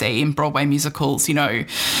get to see in Broadway musicals,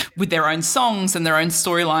 with their own songs and their own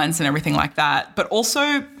storylines and everything like that. But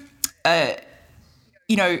also,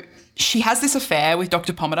 she has this affair with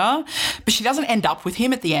Dr. Pomatter, but she doesn't end up with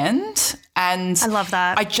him at the end. And I love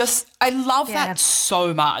that. I love that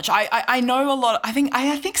so much. I know a lot. I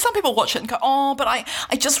think some people watch it and go, oh, but I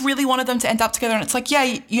just really wanted them to end up together. And it's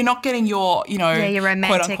you're not getting your, your romantic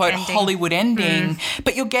quote unquote ending. Hollywood ending,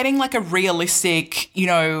 but you're getting a realistic,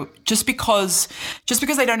 just because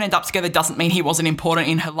they don't end up together doesn't mean he wasn't important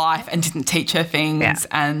in her life and didn't teach her things,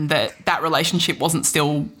 and that relationship wasn't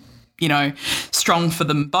still, strong for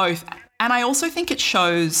them both. And I also think it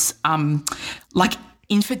shows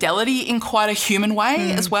infidelity in quite a human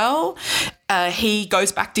way as well. He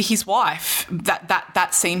goes back to his wife.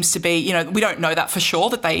 That seems to be, we don't know that for sure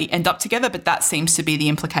that they end up together, but that seems to be the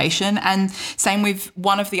implication. And same with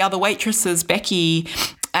one of the other waitresses, Becky,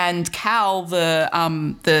 and Cal, the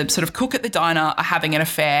sort of cook at the diner, are having an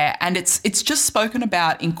affair, and it's just spoken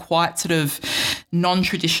about in quite sort of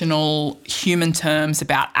non-traditional human terms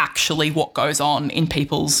about actually what goes on in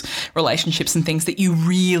people's relationships and things that you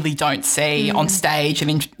really don't see on stage, and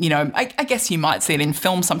in, I guess you might see it in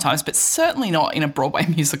film sometimes, but certainly not in a Broadway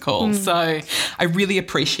musical. So I really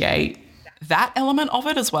appreciate that element of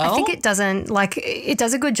it as well. I think it does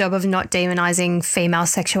a good job of not demonizing female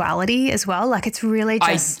sexuality as well. Like it's really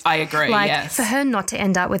just I agree, like yes. for her not to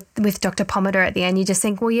end up with Dr. Pomander at the end, you just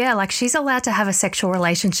think, well, yeah, like she's allowed to have a sexual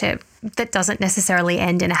relationship that doesn't necessarily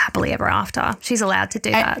end in a happily ever after. She's allowed to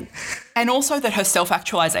do that. And also that her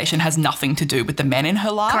self-actualization has nothing to do with the men in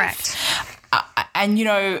her life. Correct. And, you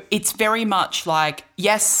know, it's very much like,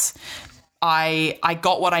 yes, I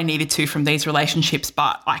got what I needed to from these relationships,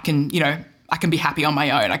 but I can be happy on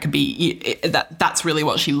my own. I could be that's really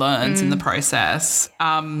what she learns in the process.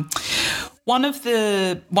 One of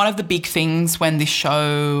the big things when this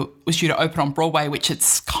show was due to open on Broadway, which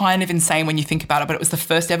it's kind of insane when you think about it, but it was the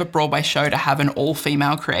first ever Broadway show to have an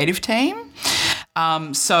all-female creative team.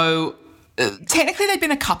 So technically there'd been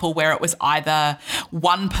a couple where it was either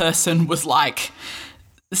one person was like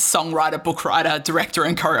songwriter, book writer, director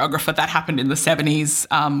and choreographer. That happened in the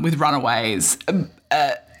 70s with Runaways.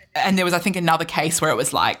 And there was, I think, another case where it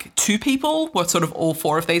was like two people were sort of all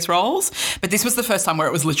four of these roles. But this was the first time where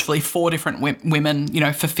it was literally four different women, you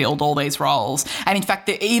know, fulfilled all these roles. And in fact,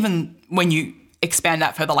 even when you expand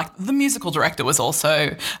that further, like the musical director was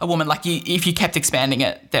also a woman. Like if you kept expanding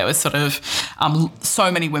it, there was sort of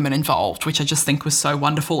so many women involved, which I just think was so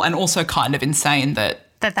wonderful and also kind of insane that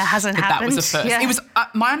hasn't happened. That was a first. Yeah. It was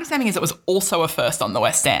my understanding is it was also a first on the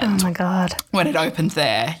West End. Oh my God. When it opened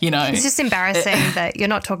there, you know. It's just embarrassing that you're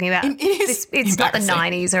not talking about it's not the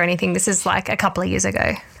 90s or anything. This is like a couple of years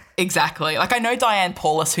ago. Exactly. Like I know Diane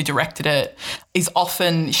Paulus, who directed it,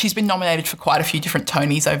 she's been nominated for quite a few different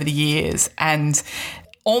Tonys over the years, and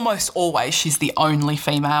almost always she's the only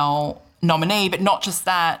female nominee, but not just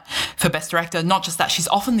that, for Best Director, not just that, she's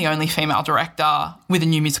often the only female director with a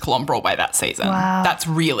new musical on Broadway that season. Wow. That's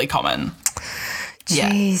really common.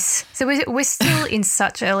 Jeez. Yeah. So we're still in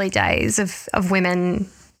such early days of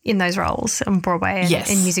women in those roles on Broadway and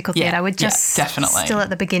in musical theatre. We're just definitely still at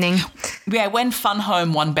the beginning. Yeah, when Fun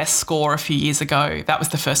Home won Best Score a few years ago, that was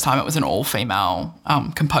the first time it was an all-female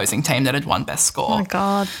composing team that had won Best Score. Oh, my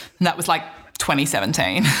God. And that was like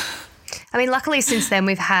 2017. I mean, luckily since then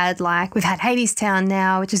we've had Hadestown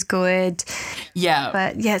now, which is good. Yeah.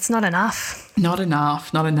 But, yeah, it's not enough. Not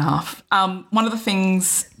enough. One of the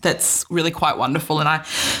things that's really quite wonderful, and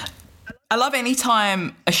I love any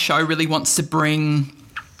time a show really wants to bring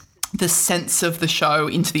the sense of the show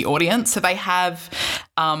into the audience. So they have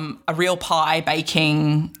a real pie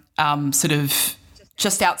baking sort of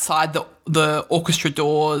just outside the orchestra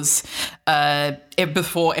doors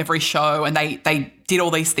before every show, and they did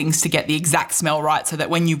all these things to get the exact smell right so that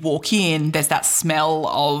when you walk in, there's that smell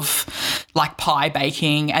of like pie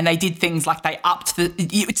baking. And they did things like they upped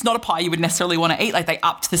it's not a pie you would necessarily want to eat. Like they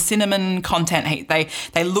upped the cinnamon content.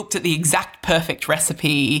 They looked at the exact perfect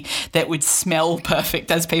recipe that would smell perfect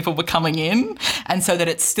as people were coming in. And so that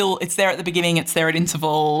it's there at the beginning, it's there at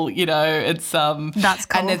interval, you know, it's that's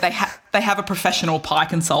cool. And then they have a professional pie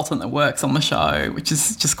consultant that works on the show, which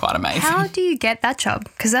is just quite amazing. How do you get that job?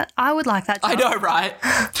 Because I would like that job. I know, right?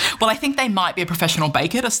 Well, I think they might be a professional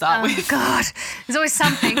baker to start with. Oh, God. There's always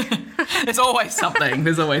something. There's always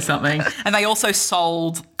something. And they also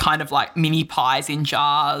sold kind of like mini pies in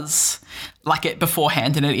jars, like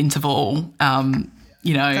beforehand and at interval,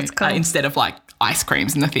 you know, That's cool. Instead of like ice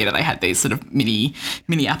creams in the theatre, they had these sort of mini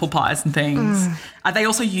apple pies and things. They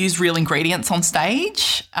also used real ingredients on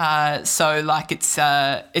stage. So like it's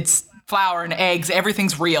flour and eggs,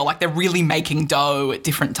 everything's real. Like they're really making dough at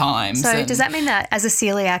different times. So does that mean that as a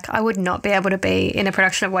celiac, I would not be able to be in a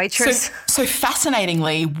production of Waitress? So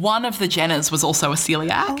fascinatingly, one of the Jenners was also a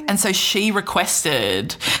celiac, and so she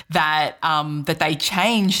requested that that they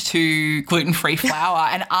change to gluten-free flour,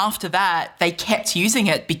 and after that, they kept using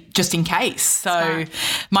it just in case. So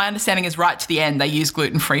my understanding is right to the end, they used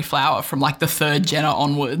gluten-free flour from like the third Jenner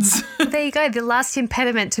onwards. There you go. The last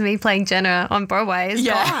impediment to me playing Jenner on Broadway is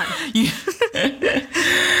gone.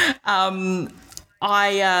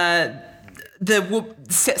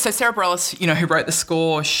 So Sarah Bareilles, you know, who wrote the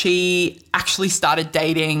score, she actually started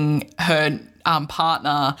dating her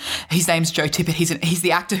partner. His name's Joe Tippett. He's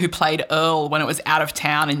the actor who played Earl when it was out of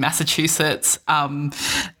town in Massachusetts,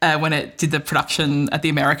 when it did the production at the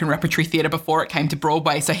American Repertory Theatre before it came to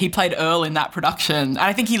Broadway. So he played Earl in that production. And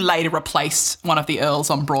I think he later replaced one of the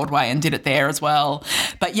Earls on Broadway and did it there as well.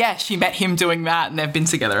 But yeah, she met him doing that and they've been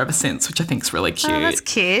together ever since, which I think is really cute. Oh, that's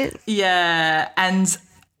cute. Yeah. And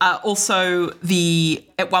also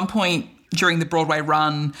at one point during the Broadway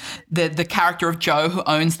run, the character of Joe, who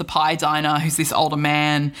owns the pie diner, who's this older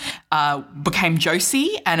man, became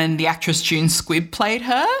Josie, and then the actress June Squibb played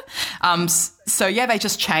her. So, yeah, they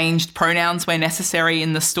just changed pronouns where necessary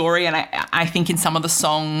in the story. And I think in some of the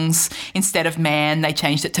songs, instead of man, they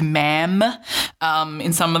changed it to ma'am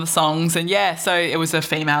in some of the songs. And, yeah, so it was a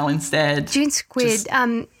female instead. June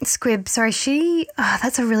Squibb, sorry,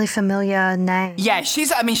 that's a really familiar name. Yeah,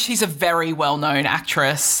 she's a very well-known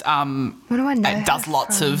actress. What do I know? Does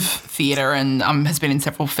lots of theatre and has been in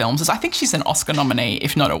several films. I think she's an Oscar nominee,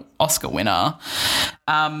 if not an Oscar winner.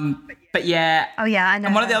 But yeah. Oh, yeah, I know.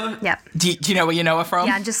 And one of the other. Yeah. Do you know where you know her from?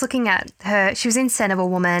 Yeah, I'm just looking at her. She was in Scent of a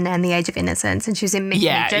Woman and The Age of Innocence, and she was in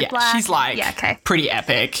Jet Black. She's pretty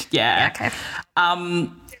epic. Yeah. Okay.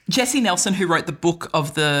 Jessie Nelson, who wrote the book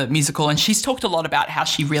of the musical, and she's talked a lot about how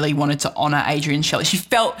she really wanted to honour Adrienne Shelly. She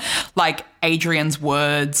felt like Adrienne's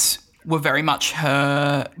words were very much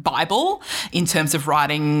her Bible in terms of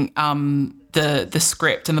writing the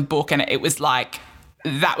script and the book, and it was like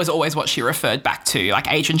that was always what she referred back to. Like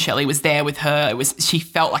Adrienne Shelly was there with her. She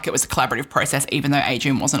felt like it was a collaborative process, even though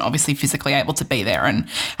Adrienne wasn't obviously physically able to be there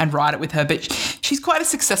and write it with her. But she's quite a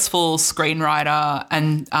successful screenwriter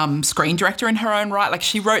and screen director in her own right. Like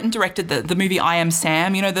she wrote and directed the movie I Am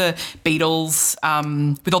Sam, you know, the Beatles,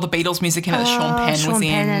 with all the Beatles music in it that Sean Penn was in. Sean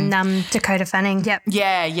Penn and Dakota Fanning. Yep.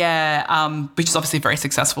 Yeah. Which is obviously a very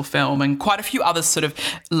successful film, and quite a few other sort of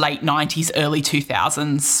late 90s, early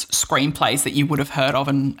 2000s screenplays that you would have heard of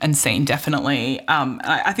and seen, definitely.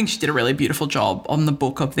 I think she did a really beautiful job on the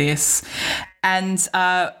book of this. And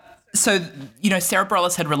so, you know, Sarah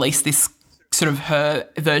Bareilles had released this sort of her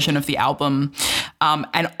version of the album,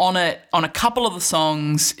 and on a couple of the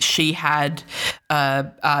songs she had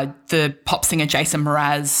the pop singer Jason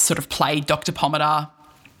Mraz sort of played Dr. Pomatter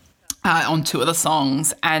on two of the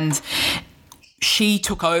songs, and she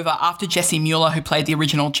took over after Jessie Mueller, who played the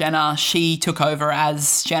original Jenna. She took over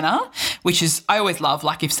as Jenna, which is, I always love,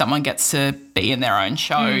 like if someone gets to be in their own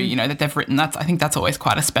show, you know, that they've written. I think that's always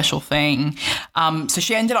quite a special thing. So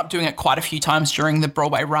she ended up doing it quite a few times during the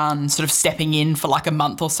Broadway run, sort of stepping in for like a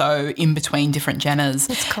month or so in between different Jennas.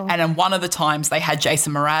 That's cool. And then one of the times they had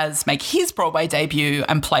Jason Mraz make his Broadway debut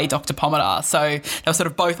and play Dr. Pomatter. So they were sort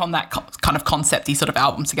of both on that kind of concept-y sort of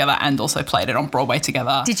album together and also played it on Broadway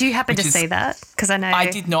together. Did you happen to see that? Because I know I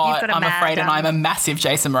did not. I'm afraid, and I'm a massive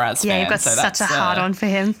Jason Mraz fan. Yeah, you've got such a hard-on for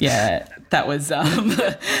him. Yeah, that was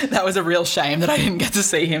that was a real shame that I didn't get to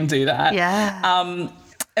see him do that. Yeah.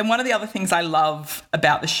 And one of the other things I love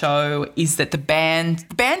about the show is that the band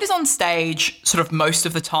is on stage sort of most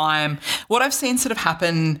of the time. What I've seen sort of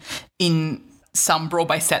happen in some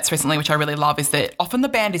Broadway sets recently, which I really love, is that often the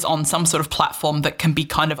band is on some sort of platform that can be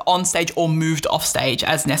kind of on stage or moved off stage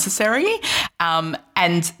as necessary.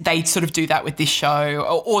 And they sort of do that with this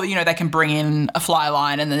show, or you know, they can bring in a fly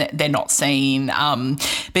line and then they're not seen.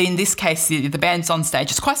 But in this case, the band's on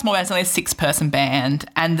stage. It's quite a small band. It's only a 6-person band,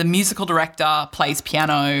 and the musical director plays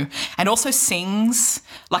piano and also sings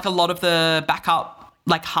like a lot of the backup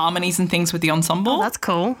like harmonies and things with the ensemble. Oh, that's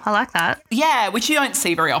cool. I like that. Yeah, which you don't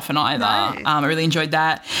see very often either. No. I really enjoyed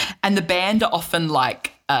that. And the band are often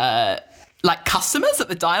like customers at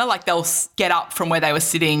the diner. Like they'll get up from where they were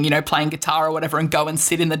sitting, you know, playing guitar or whatever, and go and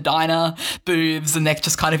sit in the diner booths, and they're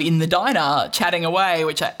just kind of in the diner chatting away,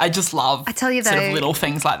 which I just love. I tell you sort though, of little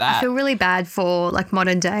things like that. I feel really bad for like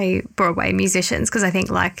modern day Broadway musicians, because I think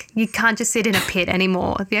like you can't just sit in a pit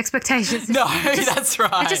anymore. The expectations. No, that's right.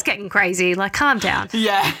 They're just getting crazy. Like, calm down.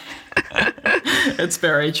 Yeah. It's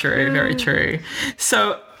very true, very true.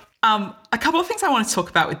 So a couple of things I want to talk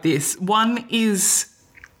about with this. One is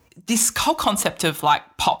this whole concept of like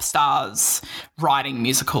pop stars writing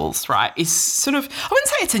musicals, right, is sort of, I wouldn't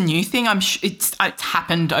say it's a new thing. It's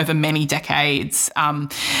happened over many decades.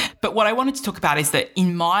 But what I wanted to talk about is that,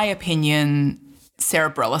 in my opinion,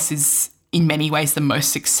 Sarah Bareilles is in many ways the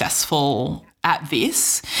most successful at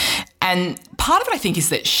this. And part of it, I think, is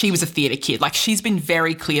that she was a theatre kid. Like, she's been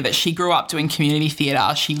very clear that she grew up doing community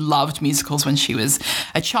theatre. She loved musicals when she was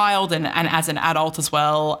a child and as an adult as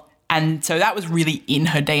well. And so that was really in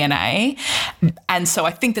her DNA. And so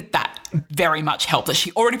I think that very much helped, that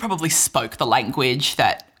she already probably spoke the language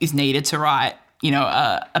that is needed to write, you know,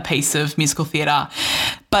 a piece of musical theatre.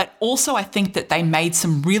 But also I think that they made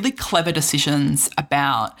some really clever decisions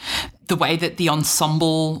about the way that the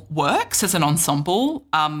ensemble works as an ensemble.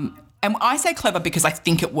 And I say clever because I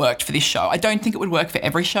think it worked for this show. I don't think it would work for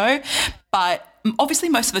every show, but obviously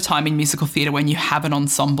most of the time in musical theatre, when you have an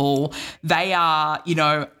ensemble, they are, you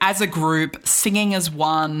know, as a group, singing as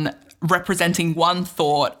one, representing one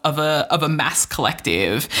thought of a mass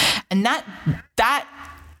collective. And that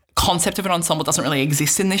concept of an ensemble doesn't really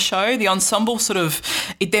exist in this show. The ensemble sort of,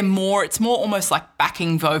 it's more almost like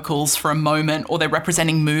backing vocals for a moment, or they're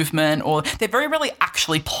representing movement, or they're very really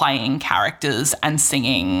actually playing characters and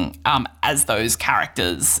singing as those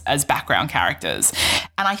characters, as background characters.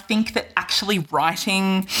 And I think that actually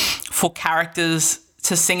writing for characters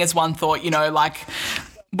to sing as one thought, like,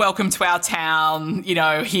 welcome to our town,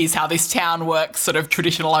 here's how this town works, sort of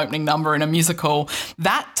traditional opening number in a musical.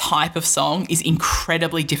 That type of song is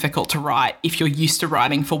incredibly difficult to write if you're used to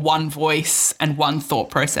writing for one voice and one thought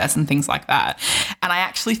process and things like that. And I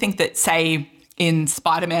actually think that, say, in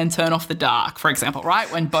Spider-Man Turn Off the Dark, for example, right,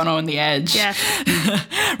 when Bono and the Edge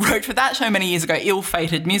wrote for that show many years ago,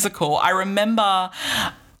 Ill-Fated Musical, I remember,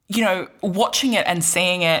 watching it and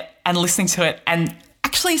seeing it and listening to it, and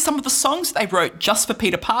actually some of the songs they wrote just for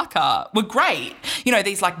Peter Parker were great.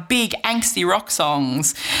 These like big angsty rock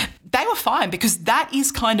songs, they were fine because that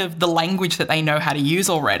is kind of the language that they know how to use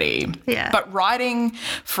already. Yeah. But writing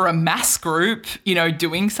for a mass group,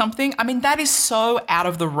 doing something, I mean, that is so out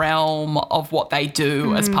of the realm of what they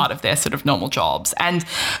do as part of their sort of normal jobs. And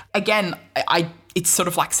again, it's sort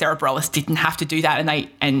of like Sarah Bareilles didn't have to do that,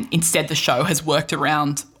 and instead the show has worked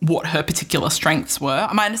around what her particular strengths were.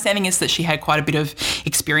 My understanding is that she had quite a bit of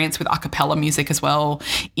experience with a cappella music as well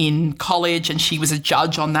in college, and she was a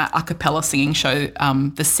judge on that a cappella singing show,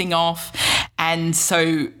 The Sing Off, and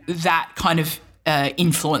so that kind of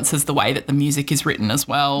influences the way that the music is written as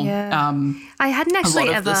well. Yeah. I hadn't actually a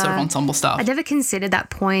lot of the sort of ensemble stuff. I never considered that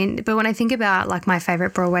point, but when I think about like my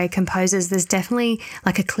favourite Broadway composers, there's definitely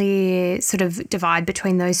like a clear sort of divide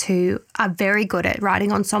between those who are very good at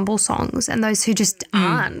writing ensemble songs and those who just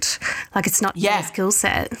aren't. Like it's not their skill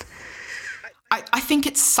set. I think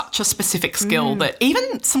it's such a specific skill that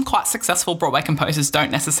even some quite successful Broadway composers don't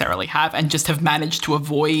necessarily have, and just have managed to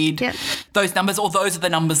avoid those numbers, or those are the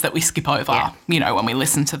numbers that we skip over, when we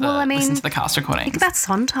listen to the cast recordings. Think about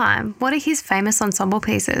Sondheim. What are his famous ensemble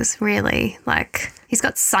pieces, really? Like, he's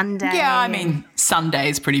got Sunday. Yeah, I mean, Sunday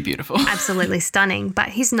is pretty beautiful. Absolutely stunning, but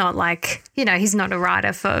he's not like, he's not a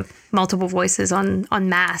writer for multiple voices on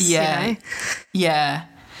mass, Yeah.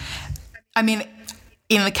 I mean,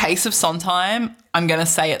 in the case of Sondheim, I'm going to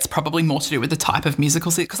say it's probably more to do with the type of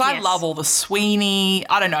musical, because I love all the Sweeney.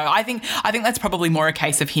 I don't know. I think that's probably more a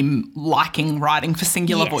case of him liking writing for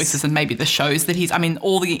singular voices, and maybe the shows that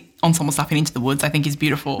all the ensemble stuff in Into the Woods I think is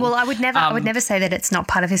beautiful. Well, I would never say that it's not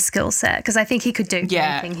part of his skill set, because I think he could do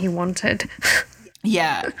anything he wanted.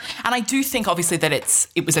 Yeah. And I do think obviously that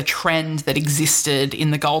it was a trend that existed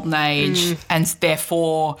in the golden age, and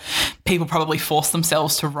therefore people probably forced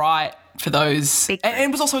themselves to write for those. And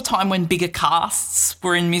it was also a time when bigger casts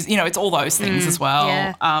were in music. It's all those things as well.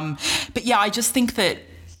 Yeah. But yeah, I just think that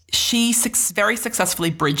she very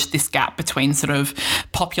successfully bridged this gap between sort of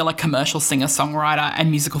popular commercial singer-songwriter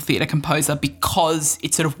and musical theatre composer, because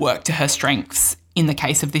it sort of worked to her strengths in the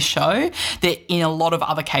case of this show, that in a lot of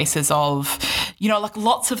other cases of, like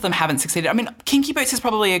lots of them haven't succeeded. I mean, Kinky Boots is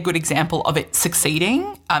probably a good example of it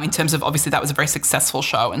succeeding, in terms of obviously that was a very successful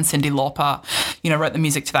show and Cyndi Lauper, wrote the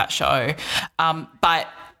music to that show. But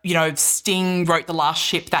Sting wrote The Last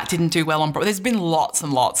Ship. That didn't do well on Broadway. There's been lots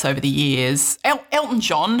and lots over the years. Elton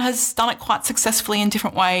John has done it quite successfully in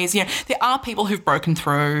different ways. There are people who've broken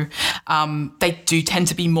through. They do tend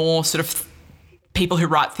to be more sort of people who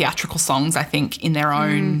write theatrical songs, I think, in their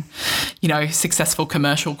own, successful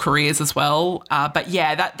commercial careers as well. But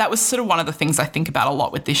yeah, that was sort of one of the things I think about a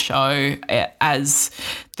lot with this show, as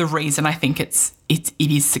the reason I think it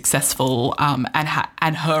is successful,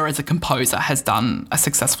 and her as a composer has done a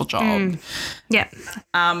successful job. Yeah.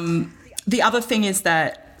 The other thing is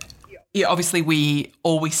that obviously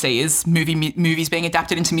all we see is movies being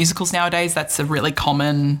adapted into musicals nowadays. That's a really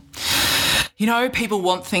common. People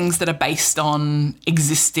want things that are based on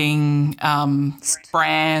existing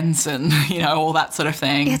brands and, all that sort of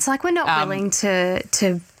thing. Yeah, it's like we're not willing to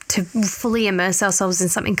fully immerse ourselves in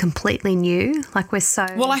something completely new. Like we're so...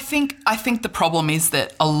 Well, I think the problem is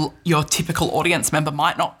that your typical audience member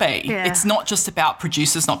might not be. Yeah. It's not just about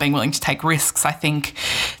producers not being willing to take risks. I think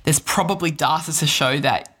there's probably data to show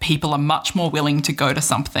that people are much more willing to go to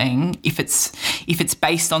something if it's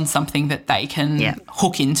based on something that they can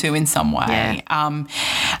hook into in some way. Yeah.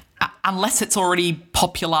 Unless it's already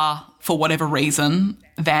popular for whatever reason,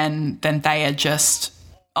 then they are just...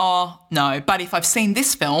 Oh, no, but if I've seen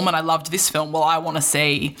this film and I loved this film, well, I want to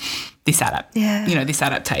see this this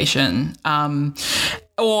adaptation.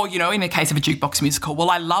 Or, in the case of a jukebox musical, well,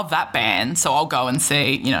 I love that band, so I'll go and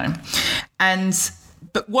see,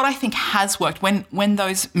 But what I think has worked, when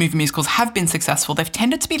those movie musicals have been successful, they've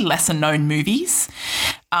tended to be lesser known movies.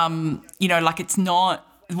 Like it's not...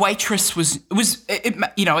 Waitress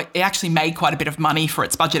it actually made quite a bit of money for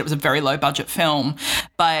its budget. It was a very low budget film,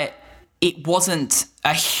 but it wasn't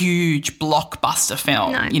a huge blockbuster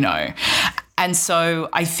film, And so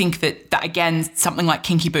I think that again, something like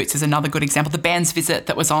Kinky Boots is another good example. The Band's Visit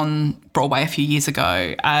that was on Broadway a few years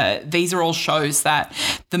ago. These are all shows that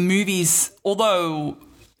the movies, although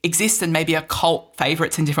exist and maybe are cult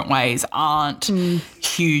favourites in different ways, aren't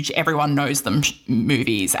huge, everyone knows them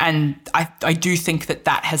movies. And I do think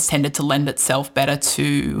that has tended to lend itself better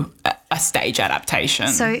to a stage adaptation.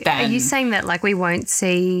 So are you saying that like we won't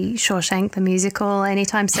see Shawshank the musical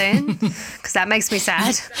anytime soon? Because that makes me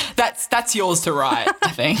sad. That's yours to write, I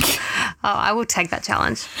think. Oh, I will take that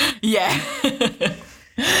challenge. Yeah.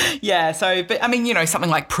 Yeah, so, but I mean, something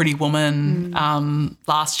like Pretty Woman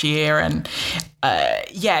last year, and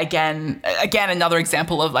again, another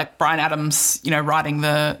example of like Bryan Adams, writing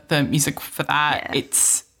the music for that.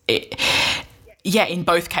 Yeah. In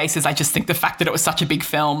both cases, I just think the fact that it was such a big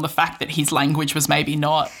film, the fact that his language was maybe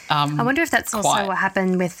not. I wonder if that's also what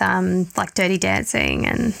happened with like Dirty Dancing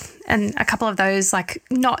and a couple of those like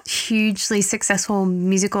not hugely successful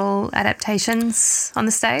musical adaptations on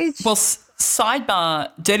the stage. Well. Sidebar,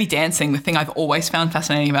 Dirty Dancing, the thing I've always found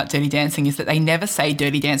fascinating about Dirty Dancing is that they never say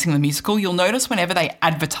Dirty Dancing the musical. You'll notice whenever they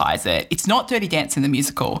advertise it, it's not Dirty Dancing the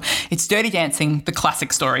musical. It's Dirty Dancing, the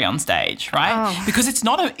classic story on stage, right? Oh. Because it's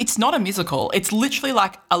not a musical. It's literally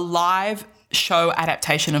like a live show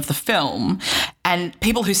adaptation of the film, and the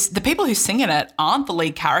people who sing in it aren't the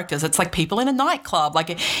lead characters. It's like people in a nightclub. Like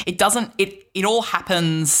it all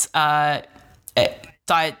happens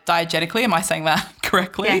diegetically. Am I saying that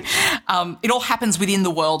correctly? Yeah. It all happens within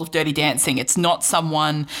the world of Dirty Dancing. It's not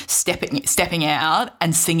someone stepping out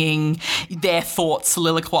and singing their thoughts,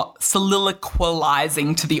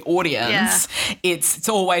 soliloquizing to the audience. Yeah. It's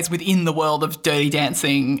always within the world of Dirty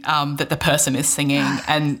Dancing that the person is singing.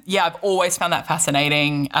 And yeah, I've always found that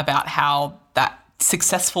fascinating about how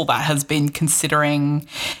successful that has been, considering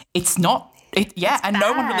it's not. And bad.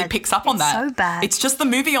 No one really picks up on that. So bad. It's just the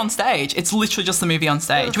movie on stage. It's literally just the movie on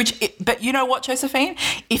stage. But you know what, Josephine?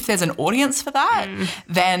 If there's an audience for that,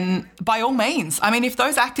 then by all means. I mean, if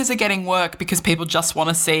those actors are getting work because people just want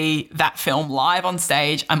to see that film live on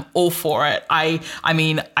stage, I'm all for it. I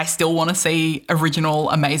mean, I still want to see original,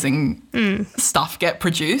 amazing stuff get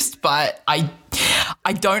produced, but I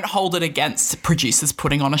don't hold it against producers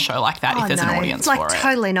putting on a show like that if there's an audience for it. Like,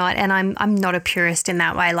 totally not. And I'm not a purist in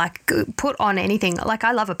that way. Like, put on anything. Like,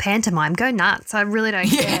 I love a pantomime. Go nuts. I really don't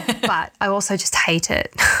care. But I also just hate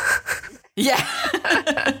it. Yeah.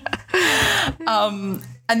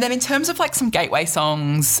 And then in terms of like some gateway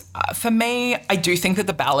songs, for me, I do think that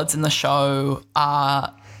the ballads in the show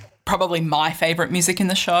are probably my favourite music in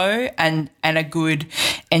the show, and a good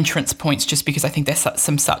entrance points, just because I think there's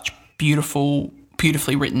some such beautifully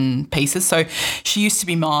written pieces. So She Used to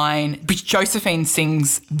Be Mine, which Josephine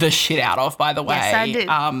sings the shit out of, by the way. Yes, I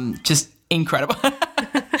do. Just incredible.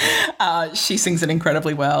 She sings it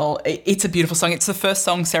incredibly well. It's a beautiful song. It's the first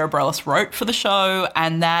song Sarah Bareilles wrote for the show,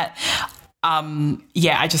 and that,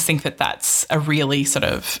 I just think that that's a really sort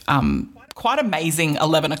of quite amazing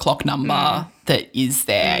 11 o'clock number that is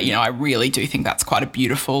there. I really do think that's quite a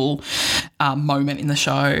beautiful moment in the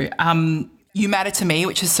show. You Matter to Me,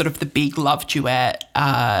 which is sort of the big love duet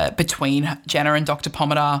between Jenna and Dr.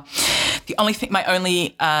 Pomatter. My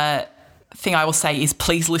only thing I will say is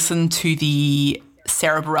please listen to the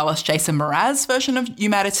Sarah Bareilles, Jason Mraz version of You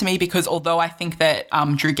Matter to Me, because although I think that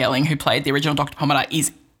Drew Gelling, who played the original Dr. Pomatter,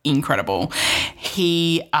 is incredible,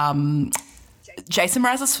 Jason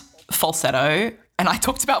Mraz's falsetto, and I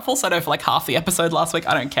talked about falsetto for like half the episode last week.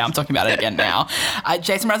 I don't care. I'm talking about it again now.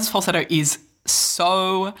 Jason Mraz's falsetto is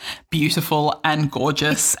so beautiful and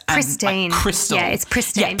gorgeous. It's pristine. And like crystal. Yeah, it's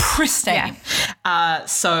pristine. Yeah, pristine. Yeah.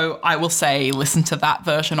 So I will say listen to that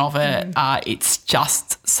version of it. It's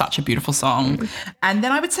just such a beautiful song. And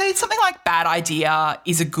then I would say something like Bad Idea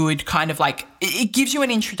is a good kind of like, it gives you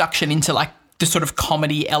an introduction into like the sort of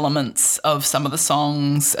comedy elements of some of the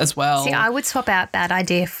songs as well. See, I would swap out Bad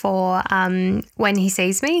Idea for When He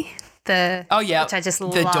Sees Me. Which I just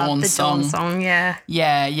love. The Dawn song. Yeah.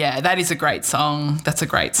 Yeah, that is a great song. That's a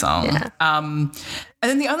great song. Yeah. And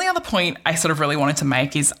then the only other point I sort of really wanted to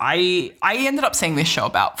make is I ended up seeing this show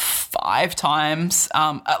about 5 times.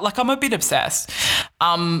 I'm a bit obsessed.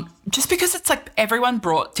 Just because it's like everyone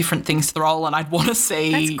brought different things to the role, and I'd want to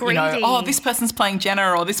see, this person's playing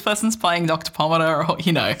Jenna, or this person's playing Dr. Pomatter, or,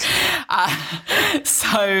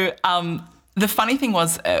 So the funny thing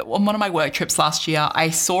was, on one of my work trips last year, I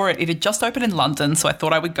saw it. It had just opened in London, so I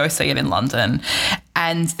thought I would go see it in London.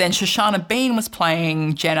 And then Shoshana Bean was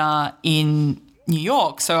playing Jenna in New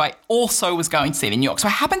York. So I also was going to see it in New York. So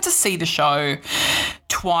I happened to see the show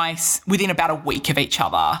twice within about a week of each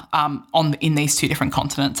other in these two different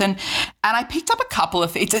continents. And I picked up a couple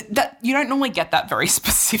of things that you don't normally get that very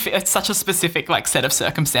specific. It's such a specific like set of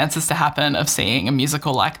circumstances to happen of seeing a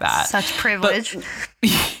musical like that. Such privilege.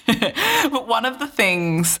 But one of the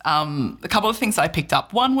things, a couple of things I picked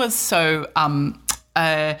up, one was Catherine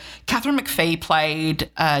McPhee played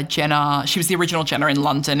Jenna. She was the original Jenna in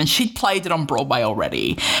London, and she'd played it on Broadway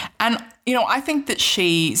already. And, you know, I think that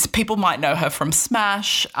people might know her from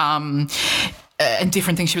Smash and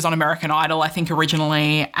different things. She was on American Idol, I think,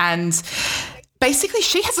 originally. And basically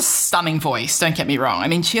she has a stunning voice, don't get me wrong. I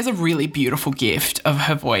mean, she has a really beautiful gift of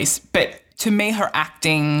her voice. But to me, her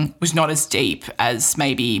acting was not as deep as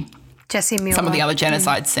maybe Jessie Mueller, some of the other Jennas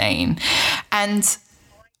I'd seen. And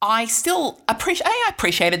I still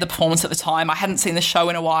appreciated the performance at the time. I hadn't seen the show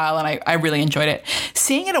in a while and I really enjoyed it.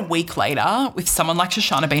 Seeing it a week later with someone like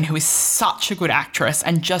Shoshana Bean, who is such a good actress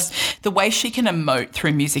and just the way she can emote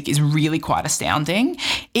through music is really quite astounding.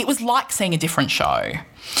 It was like seeing a different show.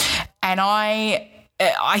 And I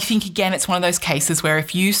think, again, it's one of those cases where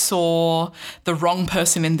if you saw the wrong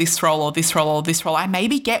person in this role or this role or this role, I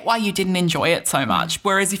maybe get why you didn't enjoy it so much.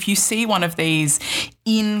 Whereas if you see one of these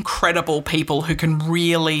incredible people who can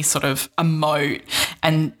really sort of emote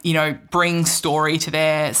and, you know, bring story to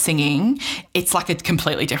their singing, it's like a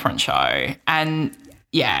completely different show. And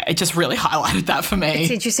yeah, it just really highlighted that for me.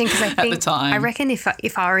 It's interesting because I think, at the time. I reckon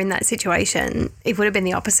if I were in that situation, it would have been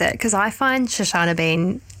the opposite, because I find Shoshana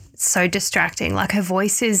Bean so distracting. Like, her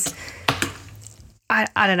voice is, I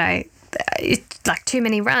don't know, it's like too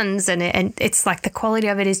many runs, and it's like the quality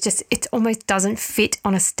of it is just, it almost doesn't fit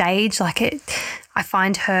on a stage. Like, I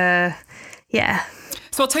find her, yeah.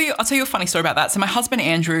 So I'll tell you a funny story about that. So my husband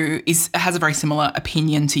Andrew has a very similar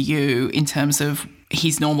opinion to you in terms of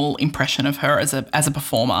his normal impression of her as a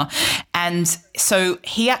performer. And so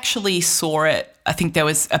he actually saw it. I think there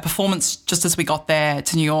was a performance just as we got there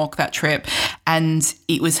to New York that trip, and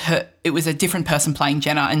it was a different person playing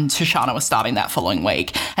Jenna, and Shoshana was starting that following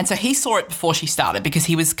week. And so he saw it before she started because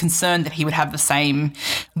he was concerned that he would have the same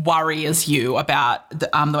worry as you about the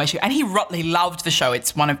way she, and he loved the show.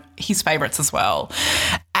 It's one of his favourites as well.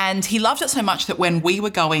 And he loved it so much that when we were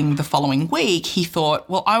going the following week, he thought,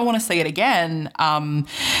 well, I want to see it again.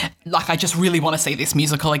 Like, I just really want to see this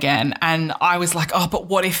musical again. And I was like, oh, but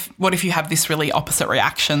what if you have this really opposite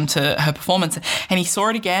reaction to her performance? And he saw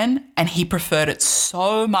it again and he preferred it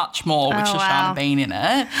so much more with Shoshana Bean in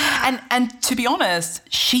it. And to be honest,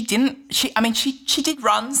 she did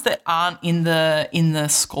runs that aren't in the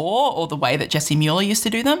score or the way that Jessie Mueller used to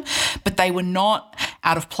do them, but they were not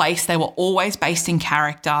out of place. They were always based in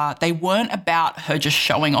character. They weren't about her just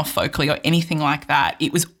showing off vocally or anything like that.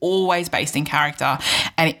 It was always based in character.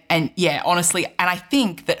 And yeah, honestly, and I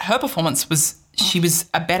think that her performance she was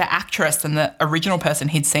a better actress than the original person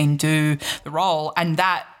he'd seen do the role, and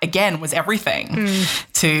that again was everything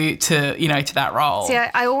to that role. See,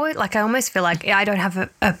 I almost feel like I don't have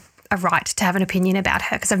a right to have an opinion about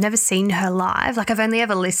her because I've never seen her live. Like, I've only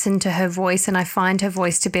ever listened to her voice, and I find her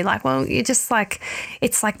voice to be like, well, you're just like,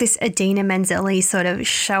 it's like this Idina Menzel sort of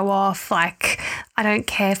show off. Like, I don't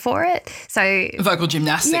care for it. So vocal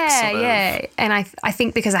gymnastics. Yeah, sort of. Yeah. And I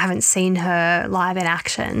think because I haven't seen her live in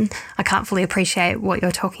action, I can't fully appreciate what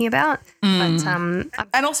you're talking about. But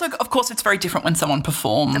and also, of course, it's very different when someone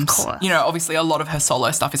performs. Of course. You know, obviously a lot of her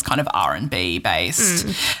solo stuff is kind of R&B based,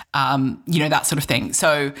 that sort of thing.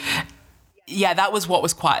 So yeah, that was what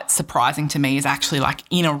was quite surprising to me, is actually like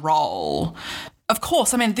in a role. Of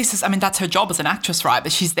course, that's her job as an actress, right?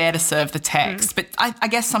 But she's there to serve the text. But I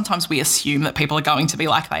guess sometimes we assume that people are going to be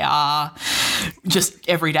like they are just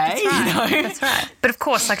every day. That's right. You know? That's right. But of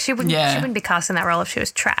course, like she wouldn't be cast in that role if she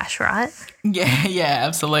was trash, right? Yeah,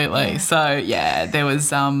 absolutely. Yeah. So yeah, there was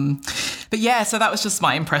but yeah, so that was just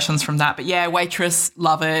my impressions from that. But yeah, Waitress,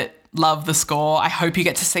 love it. Love the score. I hope you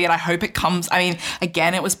get to see it. I hope it comes. I mean,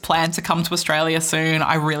 again, it was planned to come to Australia soon.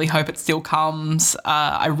 I really hope it still comes.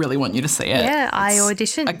 I really want you to see it. Yeah, I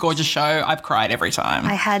auditioned. A gorgeous show. I've cried every time.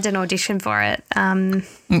 I had an audition for it. And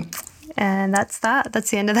that's that. That's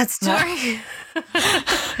the end of that story.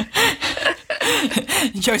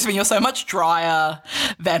 Josephine, you're so much drier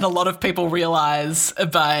than a lot of people realise.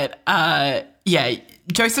 But yeah,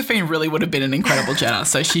 Josephine really would have been an incredible Jenna,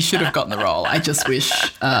 so she should have gotten the role. I just wish,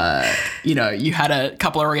 you had a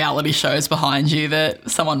couple of reality shows behind you that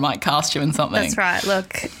someone might cast you in something. That's right.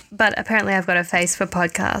 Look, but apparently I've got a face for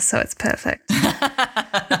podcasts, so it's perfect.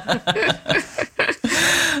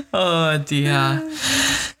 Oh, dear.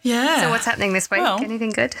 Yeah. So what's happening this week? Well, anything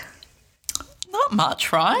good? Not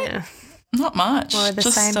much, right? Yeah. Not much. More of the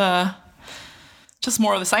just, same. just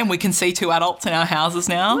more of the same. We can see two adults in our houses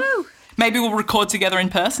now. Woo. Maybe we'll record together in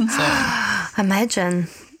person soon. Imagine.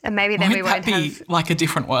 And maybe then we won't be have like a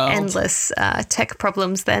different world. endless tech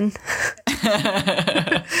problems then.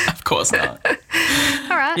 Of course not.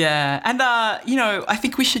 All right. Yeah. And, I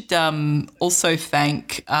think we should also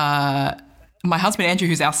thank my husband, Andrew,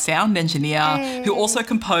 who's our sound engineer, who also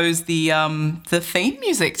composed the theme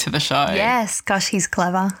music to the show. Yes. Gosh, he's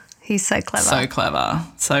clever. He's so clever. So clever.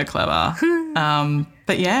 So clever.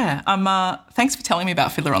 But yeah, thanks for telling me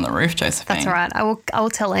about Fiddler on the Roof, Josephine. That's all right. I will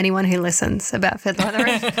tell anyone who listens about Fiddler on the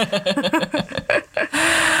Roof.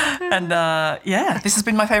 And this has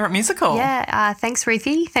been my favourite musical. Yeah. Thanks,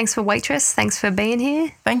 Ruthie. Thanks for Waitress. Thanks for being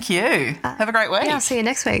here. Thank you. Have a great week. Yeah, I'll see you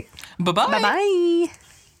next week. Bye-bye.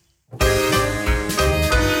 Bye-bye.